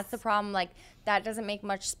seriously, and that's the Yes. problem. Like that doesn't make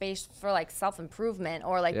much space for like self improvement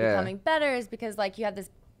or like Yeah. becoming better, is because like you have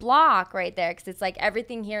this block right there, because it's like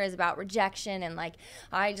everything here is about rejection and like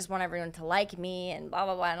I just want everyone to like me and blah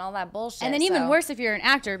blah blah and all that bullshit. And then even so- worse if you're an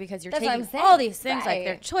actor, because you're That's what taking I'm saying. all these things like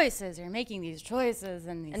their Right. choices. You're making these choices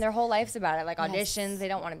and these. and their whole life's about it, like Yes. auditions. They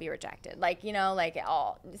don't want to be rejected, like like it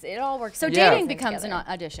all works. so in Yeah. dating unison becomes an together.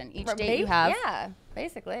 audition. Each For date you me, have. yeah.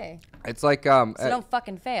 Basically. It's like So don't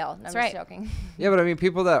fucking fail. No, I'm right. just joking. yeah, but I mean,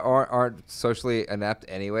 people that aren't socially inept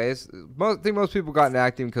anyways. I think most people got into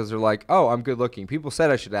acting because they're like, oh, I'm good looking. People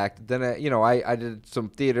said I should act. Then I did some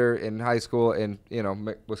theater in high school in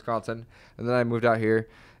Wisconsin, and then I moved out here,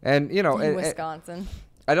 and In Wisconsin.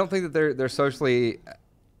 I don't think that they're socially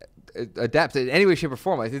adept in any way, shape, or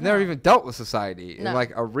form. Like they've never even dealt with society in No.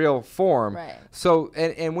 like a real form. Right. So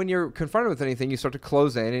and when you're confronted with anything, you start to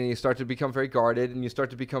close in and you start to become very guarded and you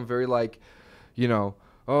start to become very like,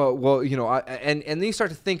 oh well, and then you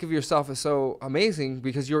start to think of yourself as so amazing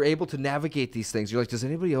because you're able to navigate these things. You're like, does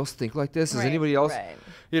anybody else think like this? Is Right, anybody else,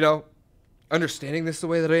 right. understanding this the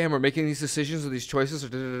way that I am or making these decisions or these choices or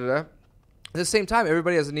da da da da? At the same time,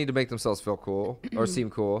 everybody has a need to make themselves feel cool or seem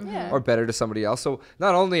cool or better to somebody else. So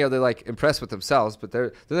not only are they like impressed with themselves, but they're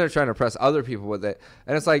trying to impress other people with it.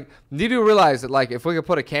 And it's like, you do realize that like if we could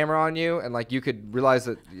put a camera on you and like you could realize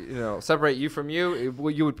that separate you from you,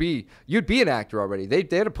 you'd be an actor already. They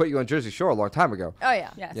had to put you on Jersey Shore a long time ago. Oh, yeah.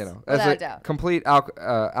 Yes. As Without a a doubt. complete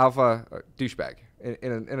alpha douchebag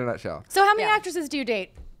in a nutshell. So how many Yeah. actresses do you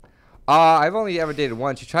date? I've only ever dated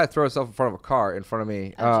one. She tried to throw herself in front of a car in front of me.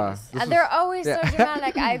 This They're was- always yeah. so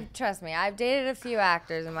dramatic. Trust me, I've dated a few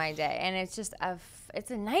actors in my day, and it's just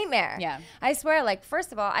it's a nightmare. Yeah. I swear, like,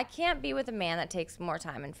 first of all, I can't be with a man that takes more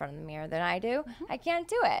time in front of the mirror than I do. I can't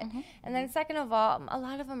do it. And then second of all, a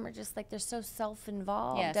lot of them are just like, they're so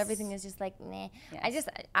self-involved. Yes. Everything is just like, nah. Yes.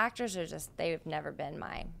 Actors are just, they've never been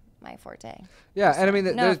my forte. Yeah, and I mean,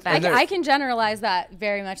 No there's, offense. and there- I can generalize that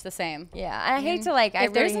very much the same. Yeah, and I hate to like, I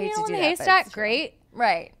If there's really a hate to needle do in the that, but haystack, it's true. great.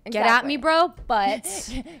 Right. Get at me, exactly. bro.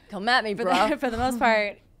 But Come at me, for bro. the most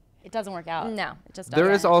part, it doesn't work out. No. It just there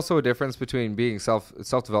doesn't. is also a difference between being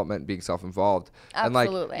self-development and being self-involved.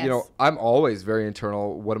 Absolutely. And like, I'm always very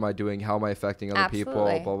internal. What am I doing? How am I affecting other people?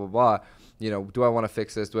 Absolutely. Blah, blah, blah. Do I want to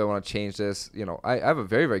fix this? Do I want to change this? I have a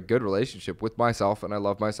very, very good relationship with myself and I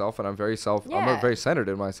love myself and I'm very Yeah. very centered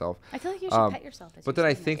in myself. I feel like you should pet yourself. as But you're then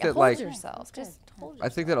I saying think that. that Hold like, yourself. Just hold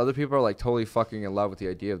yourself. I think that other people are like totally fucking in love with the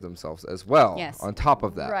idea of themselves as well. Yes. On top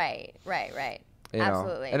of that. Right. You know?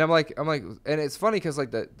 Absolutely. And I'm like, and it's funny because like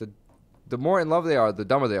the more in love they are, the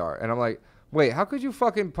dumber they are. And I'm like, wait, how could you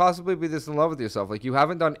fucking possibly be this in love with yourself? Like you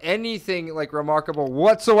haven't done anything like remarkable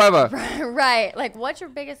whatsoever. Right. Like, what's your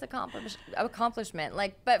biggest accomplishment?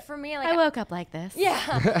 Like, but for me, like, I woke up like this. yeah,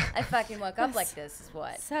 I fucking woke up like this is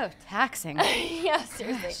what. So taxing. Yeah,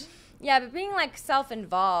 seriously. Yeah, but being like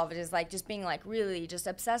self-involved is like just being like really just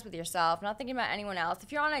obsessed with yourself, not thinking about anyone else.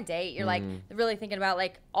 If you're on a date, you're like really thinking about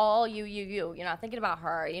like all you. You're not thinking about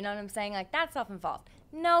her. You know what I'm saying? Like that's self-involved.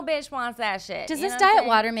 No bitch wants that shit. Does you this know what I'm diet saying?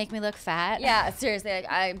 water make me look fat? Yeah, seriously. Like,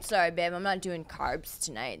 I'm sorry, babe. I'm not doing carbs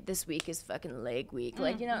tonight. This week is fucking leg week.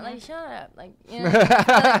 Like, like shut up. Like,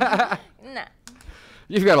 nah.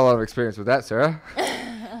 You've got a lot of experience with that, Sarah.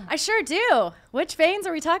 I sure do. Which veins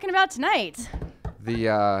are we talking about tonight?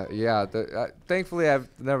 Thankfully I've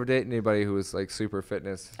never dated anybody who was like super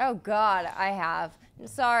fitness. Oh God, I have.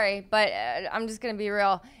 Sorry, but I'm just gonna be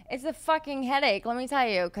real. It's a fucking headache, let me tell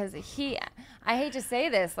you, because I hate to say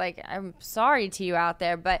this, like I'm sorry to you out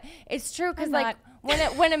there, but it's true. Because I'm like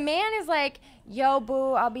when a man is like, yo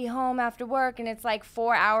boo, I'll be home after work, and it's like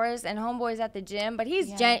 4 hours, and homeboy's at the gym, but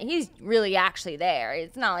he's he's really actually there.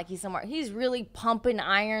 It's not like he's somewhere. He's really pumping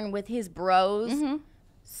iron with his bros.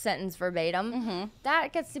 Sentence verbatim.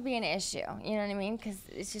 That gets to be an issue. You know what I mean? Because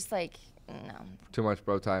it's just like, no. Too much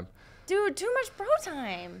bro time. Dude, too much bro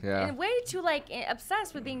time. Yeah. And way too like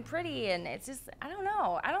obsessed with being pretty, and it's just I don't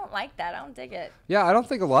know. I don't like that. I don't dig it. Yeah, I don't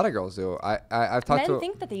think a lot of girls do. I've talked Men to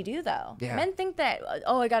think that they do though. Yeah. Men think that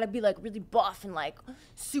I gotta be like really buff and like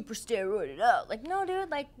super steroided out. Like no, dude.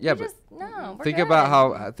 Like Yeah, we but just no. We're think good.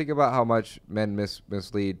 about how much men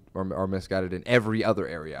mislead or are misguided in every other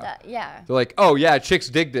area. Yeah. They're like, oh yeah, chicks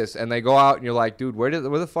dig this, and they go out and you're like, dude, where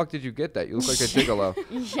the fuck did you get that? You look like a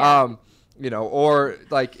gigolo. Or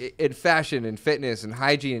like in fashion and fitness and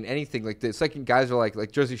hygiene and anything like this. Second guys are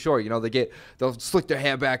like Jersey Shore, they'll slick their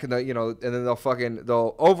hair back and and then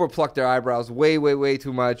they'll over pluck their eyebrows way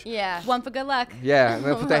too much. Yeah. One for good luck. Yeah, and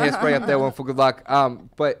they'll put that hairspray up there, one for good luck.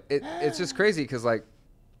 But it's just crazy because like,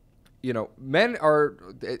 men are.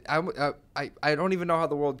 I don't even know how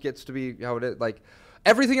the world gets to be how it is. Like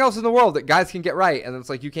everything else in the world that guys can get right, and it's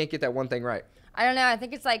like you can't get that one thing right. I don't know. I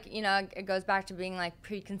think it's like, it goes back to being like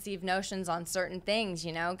preconceived notions on certain things,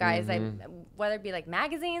 guys, like whether it be like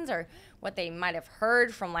magazines or what they might have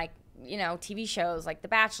heard from like you know, TV shows like The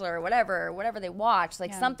Bachelor or whatever they watch,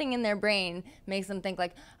 like something in their brain makes them think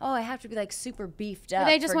like, oh, I have to be like super beefed up. Or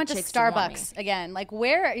they just for went to chicks want me. Starbucks again. Like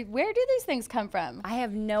where do these things come from? I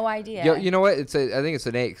have no idea. Yo, you know what? I think it's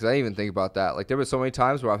innate because I didn't even think about that. Like there were so many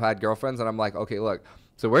times where I've had girlfriends and I'm like, okay, look,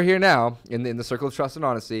 so we're here now in the circle of trust and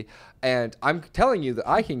honesty, and I'm telling you that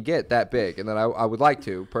I can get that big, and that I would like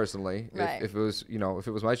to personally, Right. if it was, you know, if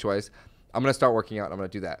it was my choice, I'm gonna start working out and I'm gonna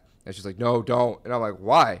do that. And she's like, no, don't. And I'm like,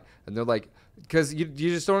 why? And they're like, because you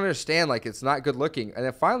just don't understand. Like, it's not good looking. And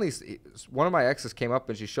then finally, one of my exes came up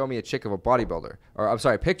and she showed me a chick of a bodybuilder, or I'm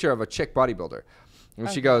sorry, a picture of a chick bodybuilder. And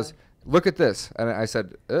she goes, look at this. And I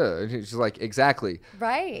said, ugh. And she's like, exactly.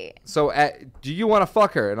 Right. So do you want to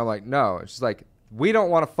fuck her? And I'm like, no. And she's like, we don't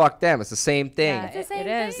want to fuck them. It's the same thing. Yeah, It's the same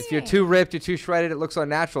it is. thing. If you're too ripped, you're too shredded, it looks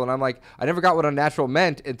unnatural. And I'm like, I never got what unnatural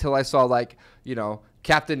meant until I saw, like, you know,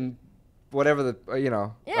 Captain whatever the, you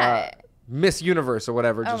know, Yeah. Miss Universe or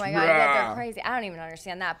whatever. Oh just, my God, yeah, rah. they're crazy. I don't even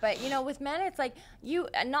understand that. But, you know, with men, it's like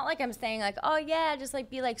not like I'm saying like, oh yeah, just like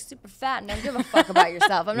be like super fat and don't give a fuck about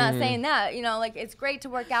yourself. I'm not saying that. You know, like it's great to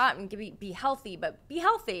work out and be healthy, but be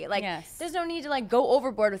healthy. Like Yes. there's no need to like go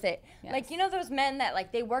overboard with it. Yes. Like, you know, those men that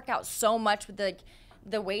like they work out so much with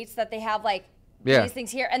the weights that they have like Yeah. these things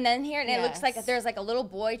here and then here, and it looks like Yes. there's like a little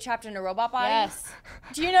boy trapped in a robot body. Yes.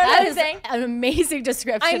 Do you know what That I'm is saying? an amazing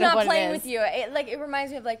description I'm of not what playing it is. with you. It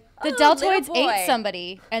reminds me of like The oh, deltoids little boy. ate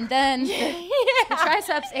somebody, and then the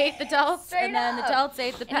triceps ate the delts, Straight and then the up. delts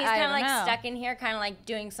ate the And he's kind of like stuck. stuck in here, kind of like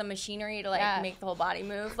doing some machinery to like Yeah. make the whole body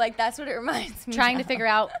move. Like that's what it reminds me. Trying to of. figure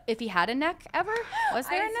out if he had a neck ever. Was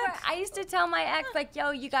there I, a swear, neck? I used to tell my ex like,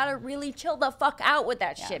 "Yo, you gotta really chill the fuck out with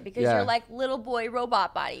that shit because Yeah. you're like little boy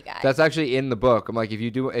robot body guy." That's actually in the book. I'm like, if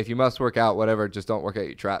you must work out, whatever, just don't work out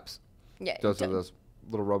your traps. yeah. Those are those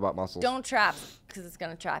little robot muscles. Don't trap because it's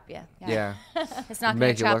gonna trap you. Yeah. It's not going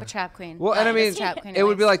Make to it trap look- a trap queen. Well, and I mean, It's trap queen it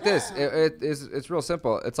would be anyways. like this. It's real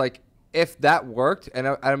simple. It's like if that worked, and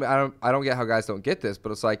I don't get how guys don't get this,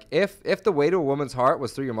 but it's like if the way to a woman's heart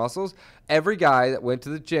was through your muscles, every guy that went to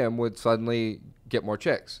the gym would suddenly get more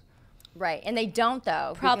chicks. Right, and they don't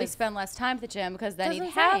though. Probably because- spend less time at the gym because then That's he'd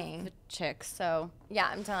what I'm have saying. the chicks. So Yeah,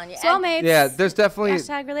 I'm telling you. And- soulmates. Yeah, there's definitely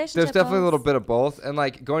Hashtag relationship there's definitely a little goals. bit of both, and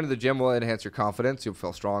like going to the gym will enhance your confidence. You'll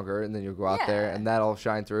feel stronger, and then you'll go out there, Yeah. and that'll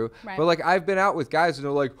shine through. Right. But like I've been out with guys, and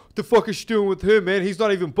they're like, "The fuck is she doing with him, man? He's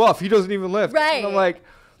not even buff. He doesn't even lift." And I'm Right. like,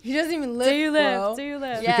 He doesn't even live. Do you live? Do you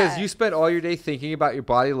live? Yeah. because you spend all your day thinking about your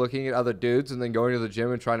body, looking at other dudes, and then going to the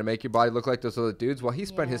gym and trying to make your body look like those other dudes. While he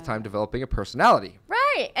spent his Yeah. time developing a personality.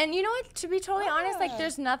 Right. And you know what? To be totally honest, like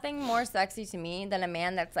there's nothing more sexy to me than a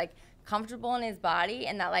man that's like comfortable in his body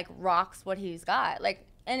and that like rocks what he's got. Like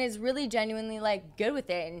and is really genuinely like good with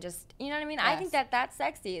it and just you know what I mean? I think Yes. that's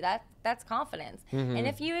sexy. That's confidence. Mm-hmm. And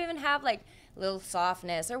if you even have like little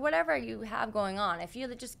softness or whatever you have going on, if you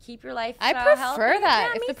just keep your life I healthy, prefer that.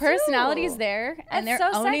 yeah, If me the personality is too. there and That's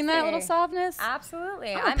they're so owning that little sexy. softness, Absolutely.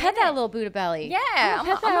 I'm gonna I'm pet in that it. little Buddha belly. Yeah, I'm I'm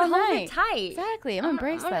gonna pet that gonna all hold night. it tight. Exactly. I'm gonna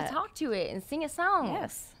embrace I'm that. gonna talk to it and sing a song.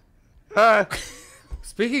 Yes.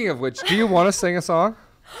 Speaking of which, do you want to sing a song?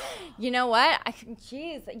 You know what?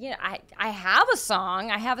 Jeez, you know, I have a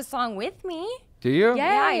song. I have a song with me. Do you? Yeah.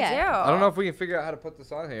 I do. I don't know if we can figure out how to put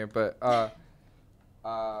this on here, but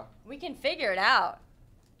We can figure it out.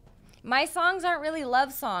 My songs aren't really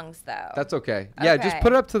love songs, though. that's okay. Yeah, just Okay.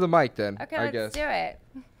 put it up to the mic then. okay. I Let's guess. do it.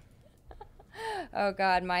 Oh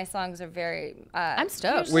God, my songs are very. I'm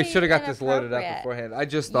stoked. We usually should have got this loaded up inappropriate. beforehand. I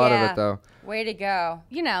just thought of Yeah. it though. Way to go.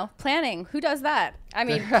 You know, planning. Who does that? I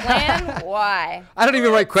mean, plan why? I don't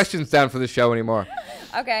even write questions down for the show anymore.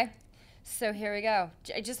 Okay, so here we go.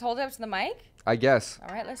 Just hold it up to the mic. I guess.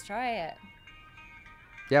 All right, let's try it.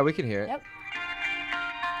 Yeah, we can hear it. Yep.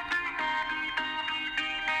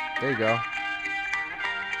 There you go.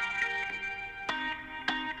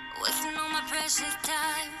 Wasting all my precious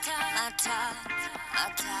time, my time.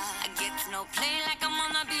 I get to no play like I'm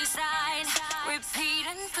on the B-side.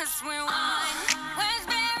 Repeating, press rewind. Where's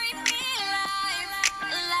bury me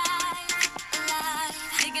alive.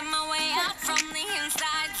 Digging my way out from the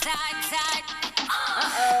inside, side.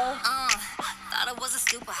 Thought I was a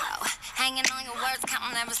super hoe. Hanging on your words,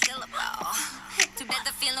 counting every syllable. Too bad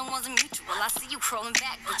the feeling wasn't mutual. I see you crawling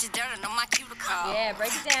back, but you're dirting on my cuticle. Yeah,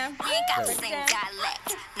 break it down. We ain't got the Break it same down.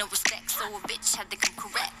 dialect. No respect, so a bitch had to come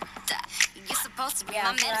correct. You're supposed to be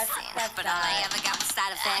Yeah, my so that's- medicine, that's but all I that. ever got was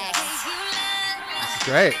side effects.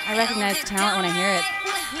 Great. I recognize talent when I hear it.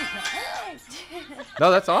 No,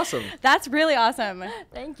 that's awesome. That's really awesome.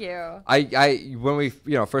 Thank Thank you. I when we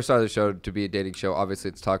first started the show to be a dating show, obviously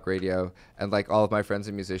it's talk radio, and like all of my friends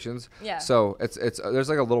are musicians. Yeah. So it's there's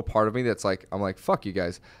like a little part of me that's like, I'm like, fuck you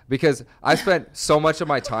guys, because I spent so much of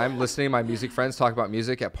my time listening to my music friends talk about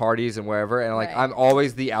music at parties and wherever, and like Right. I'm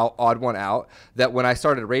always the odd one out. That when I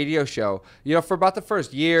started a radio show, for about the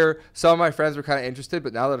first year, some of my friends were kind of interested,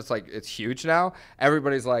 but now that it's huge now,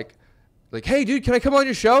 everybody's like, hey dude, can I come on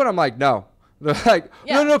your show? And I'm like, no. They're like,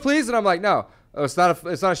 no, please. And I'm like, no, it's not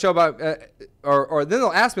a show about, or then they'll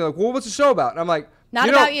ask me like, well, what's the show about? And I'm like, Not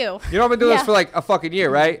about you. I've been doing this for like a fucking year,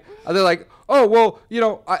 right? And they're like, oh, well,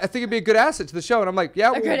 I think it'd be a good asset to the show. And I'm like,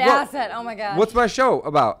 yeah. A good asset. Oh my God. What's my show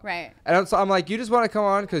about? Right. And so I'm like, you just want to come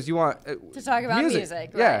on because you want to talk about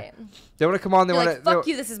music, yeah. right? They want to come on. They You're want like, to. fuck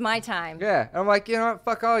you. This is my time. Yeah, and I'm like, you know what,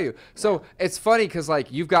 fuck all you. So it's funny because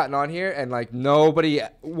like you've gotten on here and like nobody.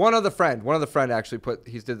 One of the friend actually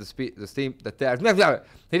he did the theme.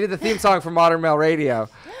 He did the theme song for Modern Male Radio,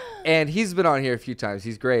 and he's been on here a few times.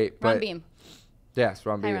 He's great. Ron But Beam. yes,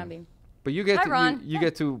 Ron Beam. Hi, Ron Beam. But you get Hi, to Ron. you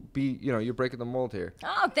get to be you're breaking the mold here.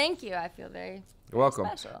 Oh, thank you. I feel very. You're welcome.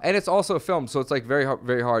 Special. And it's also a film, so it's like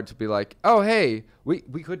very hard to be like, oh hey, we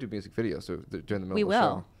could do music videos during the middle We of the show.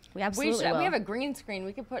 will. We absolutely will. We have a green screen.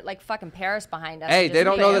 We could put like fucking Paris behind us. Hey, and they just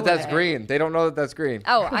don't know play that that's with it. green. They don't know that that's green.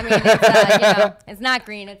 Oh, I mean, it's, it's not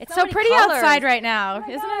green. It's so so many pretty colors. outside right now. my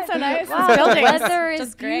Isn't God. it so nice? Wow, This the building weather is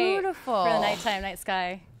just great beautiful. for the night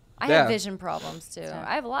sky. I Yeah. have vision problems too.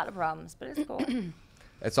 I have a lot of problems, but it's cool.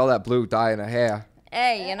 It's all that blue dye in the hair.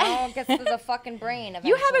 Hey, it gets to the fucking brain.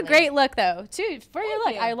 You have a eventually. great look though, too. For your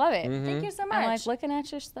look, you. I love it. Thank you so much. I'm like looking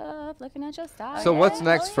at your stuff, looking at your style. So what's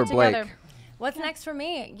next for Blake? Together. What's next for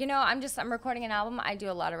me? I'm recording an album. I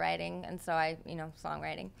do a lot of writing, and so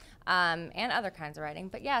songwriting, and other kinds of writing.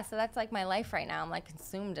 But yeah, so that's like my life right now. I'm like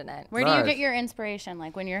consumed in it. Where do you Nice. get your inspiration?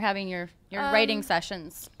 Like when you're having your writing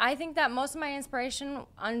sessions? I think that most of my inspiration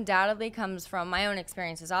undoubtedly comes from my own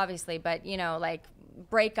experiences, obviously, but like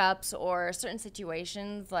breakups or certain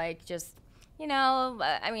situations, like just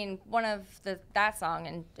one of that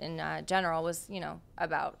song in general was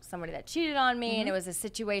about somebody that cheated on me, and it was a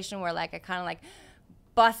situation where like I kind of like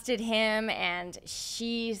busted him, and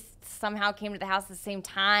she somehow came to the house at the same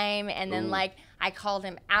time, and then like I called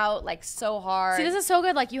him out like so hard. See, this is so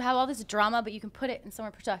good. Like you have all this drama, but you can put it in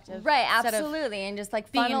somewhere productive. right, instead of absolutely, and just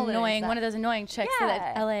like being funnel it annoying, into one of that. those annoying chicks,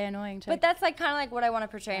 that Yeah. LA annoying chick. But that's like kind of like what I want to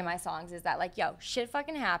portray in my songs is that like, yo, shit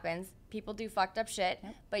fucking happens. People do fucked up shit,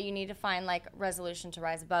 but you need to find like resolution to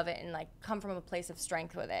rise above it and like come from a place of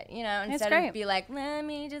strength with it, instead great. of be like, let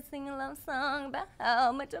me just sing a love song about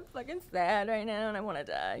how much I'm fucking sad right now and I want to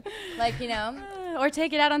die. Like, or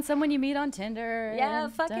take it out on someone you meet on Tinder. Yeah,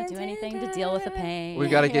 and fucking don't do anything to deal with the Tinder. pain. We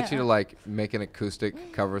got to get you to like make an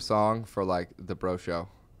acoustic cover song for like the Bro Show.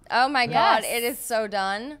 oh my God, Yes. it is so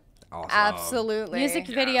done. Awesome. Absolutely. Music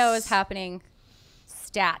video is happening.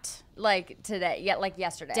 Stat. like today, like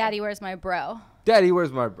yesterday. Daddy, where's my bro? Daddy,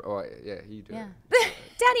 where's my? Oh yeah, you do. Yeah. it.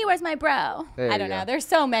 Daddy, where's my bro? There I you don't go. know. There's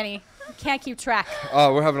so many. Can't keep track.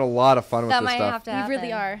 Oh, we're having a lot of fun with That this might stuff. have to We happen.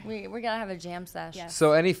 really are. We're gonna have a jam sesh. Yes.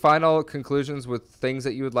 So, any final conclusions with things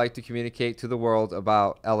that you would like to communicate to the world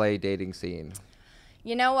about LA dating scene?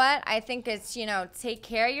 You know what? I think it's, take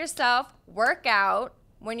care of yourself, work out.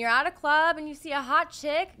 When you're at a club and you see a hot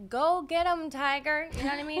chick, go get 'em, tiger. You know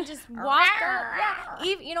what I mean? Just walk up. Yeah.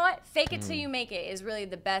 You know what? Fake it till you make it is really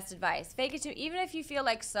the best advice. Fake it till, even if you feel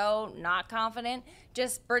like so not confident,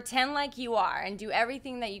 just pretend like you are and do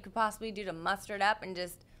everything that you could possibly do to muster it up and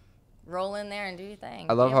just roll in there and do your thing.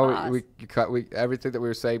 I love Be a how boss. we cut everything that we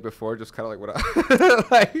were saying before just kind of like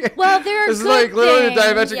what like, Well, there are this is good like literally things.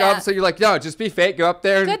 diametric Yeah. opposite. You're like, no, just be fake. Go up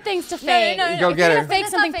there. Good And, things to No, fake. no, no, Go no, get it's her. not- Fake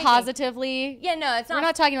it's not something faking. positively. Yeah, no, it's not. We're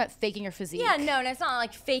not talking about faking your physique. Yeah, no, and it's not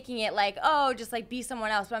like faking it like, oh, just like be someone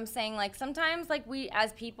else. But I'm saying like sometimes like we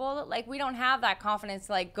as people, like we don't have that confidence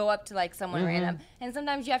to like go up to like someone random. And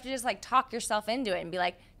sometimes you have to just like talk yourself into it and be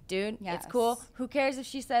like, dude, Yes. it's cool. Who cares if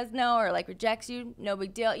she says no or like rejects you? No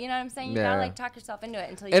big deal. You know what I'm saying? You Yeah. gotta like talk yourself into it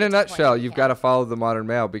until you in get a to the point nutshell, where you you've can. got to follow the modern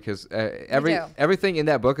male because do. everything in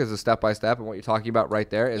that book is a step by step, and what you're talking about right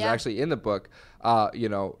there is Yeah. actually in the book.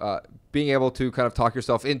 Being able to kind of talk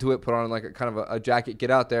yourself into it, put on like a kind of a jacket,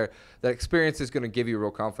 get out there. That experience is going to give you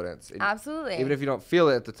real confidence. And Absolutely. even if you don't feel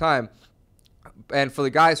it at the time. And for the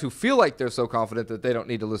guys who feel like they're so confident that they don't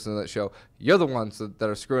need to listen to that show, you're the ones that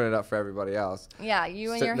are screwing it up for everybody else. Yeah,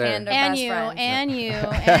 you and Sitting your there. hand are And best you,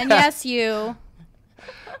 friends. and yes, you.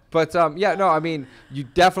 But I mean, you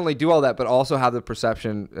definitely do all that, but also have the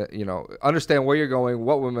perception, understand where you're going,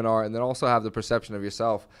 what women are, and then also have the perception of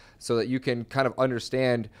yourself so that you can kind of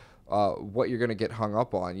understand what you're gonna get hung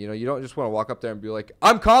up on. You know, you don't just want to walk up there and be like,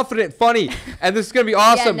 "I'm confident, funny, and this is gonna be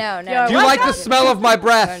awesome." Yeah, no. Do you like the smell of my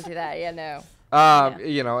breath? Don't do that. Yeah, no.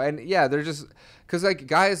 You know, and yeah, they're just because like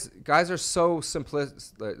guys are so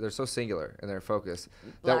simplistic. They're so singular in their focus.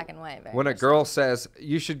 Black and white. Very When a much girl says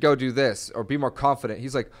you should go do this or be more confident,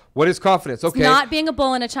 he's like, "What is confidence?" Okay, Not being a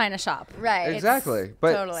bull in a china shop. Right. exactly.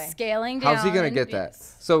 But Totally. Scaling down. how's he gonna get that?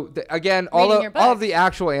 Yes. So again, all Reading your of book. the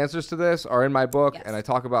actual answers to this are in my book, Yes. and I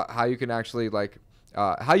talk about how you can actually like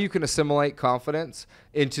how you can assimilate confidence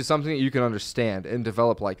into something that you can understand and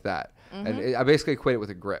develop like that. And I basically equate it with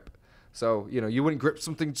a grip. So, you know, you wouldn't grip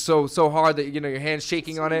something so hard that, you know, your hand's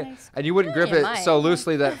shaking on it, and you wouldn't grip you it might. so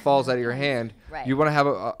loosely that it falls out of your hand. Right. You want to have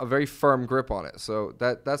a very firm grip on it. So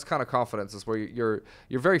that's kind of confidence, is where you're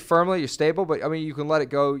very firmly, you're stable, but I mean, you can let it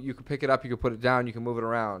go, you can pick it up, you can put it down, you can move it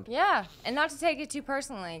around. Yeah, and not to take it too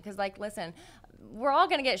personally, because like, listen, we're all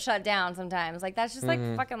gonna get shut down sometimes. Like that's just like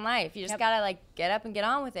fucking life. You just gotta like get up and get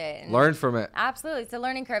on with it. And Learn from it. Absolutely, it's a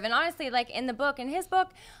learning curve. And honestly, like in his book,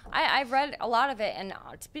 I've read a lot of it, and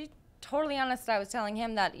to be totally honest, I was telling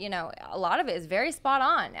him that, you know, a lot of it is very spot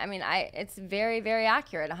on. I mean, it's very, very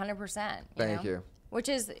accurate, 100%. Thank you. Which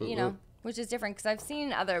is, you know, which is different, because I've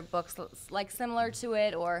seen other books like similar to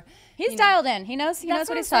it, or He's you know, dialed in. He knows that's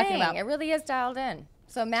what he's I'm talking saying. about. It really is dialed in.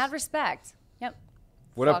 So mad respect. Yep.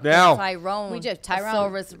 What up Fucking now? Tyrone. We just- Tyrone.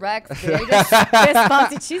 Thesaurus Rex. Fist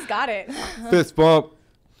bumped. She's got it. Fist bump.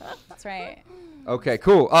 That's right. Okay,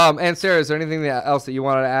 cool. And Sarah, is there anything else that you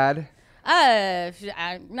wanted to add?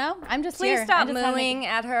 No, I'm just Please here. stop I'm just having- mooing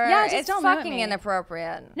at her. Yeah, just it's don't moo at fucking me.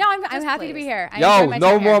 inappropriate. No, I'm Just happy to be please. here. I Yo, enjoyed my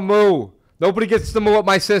no time here. more moo. Nobody gets to moo at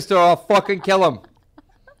my sister, or I'll fucking kill him.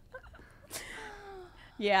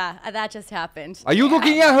 Yeah, that just happened. Are you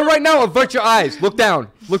looking at her right now? Avert your eyes. Look down.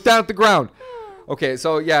 Look down at the ground. Okay,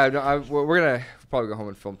 so yeah, no, we're gonna probably go home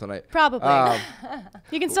and film tonight. Probably. Um,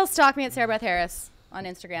 You can still stalk me at Sarah Beth Harris on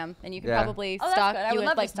Instagram, and you can Yeah. probably Oh, that's stalk good. I you would at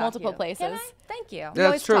love to like stalk multiple you. places. Can I? Thank you. Yeah,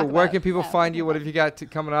 always that's true. talk Where about can people that. find you? What have you got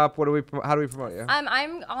coming up? How do we promote you? I'm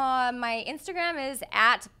my Instagram is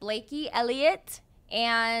at Blakey Elliott,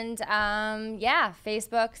 and yeah,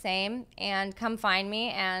 Facebook same, and come find me,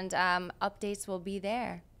 and updates will be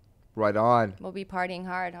there. Right on. We'll be partying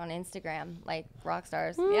hard on Instagram like rock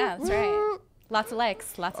stars. Yeah, that's right. Lots of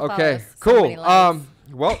likes, lots of Okay, follows. cool. many likes.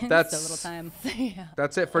 Well, So that's little time.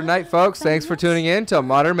 that's it for tonight, folks. Thanks for tuning in to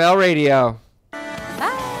Modern Male Radio.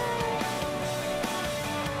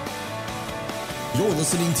 You're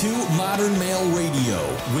listening to Modern Male Radio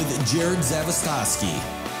with Jared Zavastosky,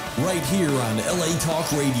 right here on LA Talk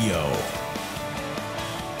Radio.